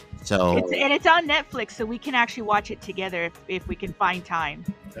 Yeah. So it's on Netflix, so we can actually watch it together if we can find time.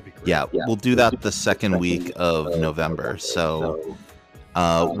 That'd be great. Yeah, we'll do that the second week of November. So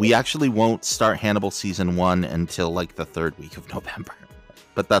we actually won't start Hannibal season 1 until like the third week of November.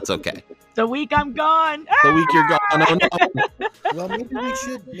 but that's okay. The week I'm gone. The week you're gone. Oh, no. Well,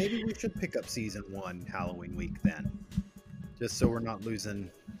 maybe we should pick up season 1 Halloween week then, just so we're not losing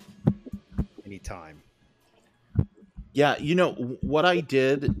any time. Yeah, you know what I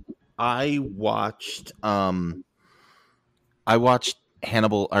did? I watched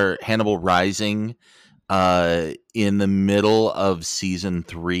Hannibal Rising in the middle of season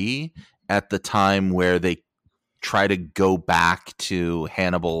 3 at the time where they try to go back to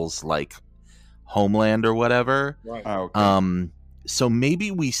Hannibal's like homeland or whatever. Right. Oh, okay. So maybe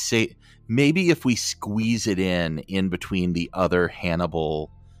if we squeeze it in between the other Hannibal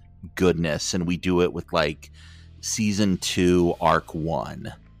goodness and we do it with like season 2 arc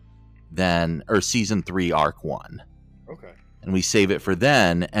 1 then, or season 3 arc 1. Okay. And we save it for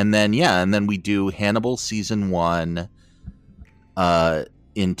then, and then we do Hannibal season 1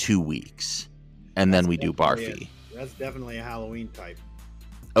 in 2 weeks. And then we do Barfy. That's definitely a Halloween type.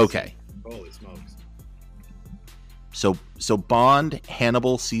 Okay. Holy smokes. So Bond,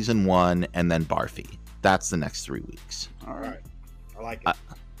 Hannibal season 1, and then Barfy. That's the next 3 weeks. All right. I like it.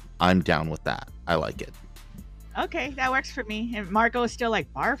 I'm down with that. I like it. Okay, that works for me. And Marco is still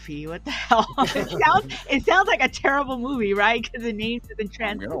like, Barfy, what the hell? It sounds like a terrible movie, right? Because the names have been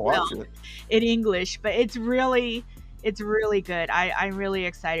translated well in English, but it's really good. I'm really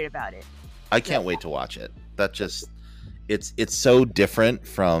excited about it. I can't wait to watch it. That just it's so different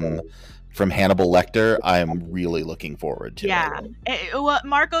from Hannibal Lecter. I'm really looking forward to it. Well,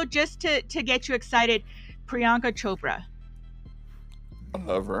 Marco, just to get you excited, Priyanka Chopra. I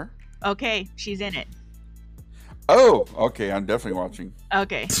love her. Okay, she's in it. Oh, okay. I'm definitely watching.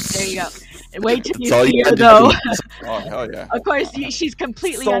 Okay, there you go. Wait till you That's all see you her, had to though. Oh, hell yeah. Of course, she's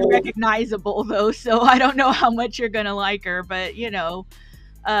completely unrecognizable, though, so I don't know how much you're gonna like her, but you know,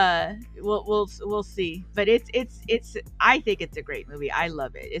 we'll see. But it's I think it's a great movie. I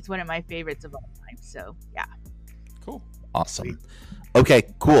love it. It's one of my favorites of all time. So yeah. Cool. Awesome. Okay,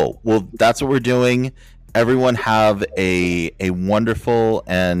 cool. Well, that's what we're doing. Everyone have a wonderful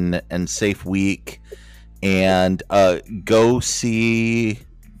and safe week. And go see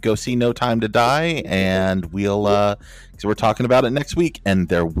No Time to Die, and we'll because we're talking about it next week, and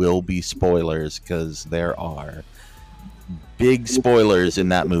there will be spoilers because there are big spoilers in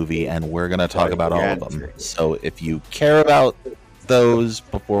that movie, and we're gonna talk about all of them. So if you care about those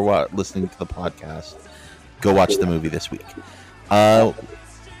before listening to the podcast, go watch the movie this week. Love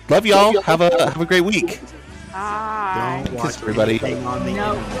y'all. Have a great week. Bye. Don't watch everybody. anything on the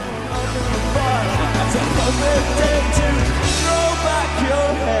internet.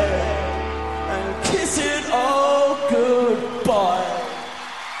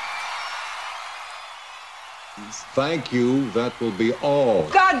 Thank you. That will be all.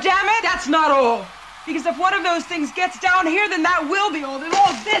 God damn it, that's not all. Because if one of those things gets down here, then that will be all. Then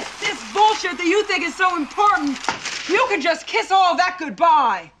all this bullshit that you think is so important, you can just kiss all of that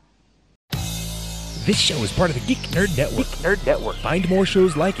goodbye. This show is part of the Geek Nerd Network. Find more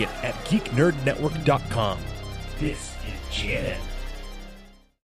shows like it at geeknerdnetwork.com. This is Jen.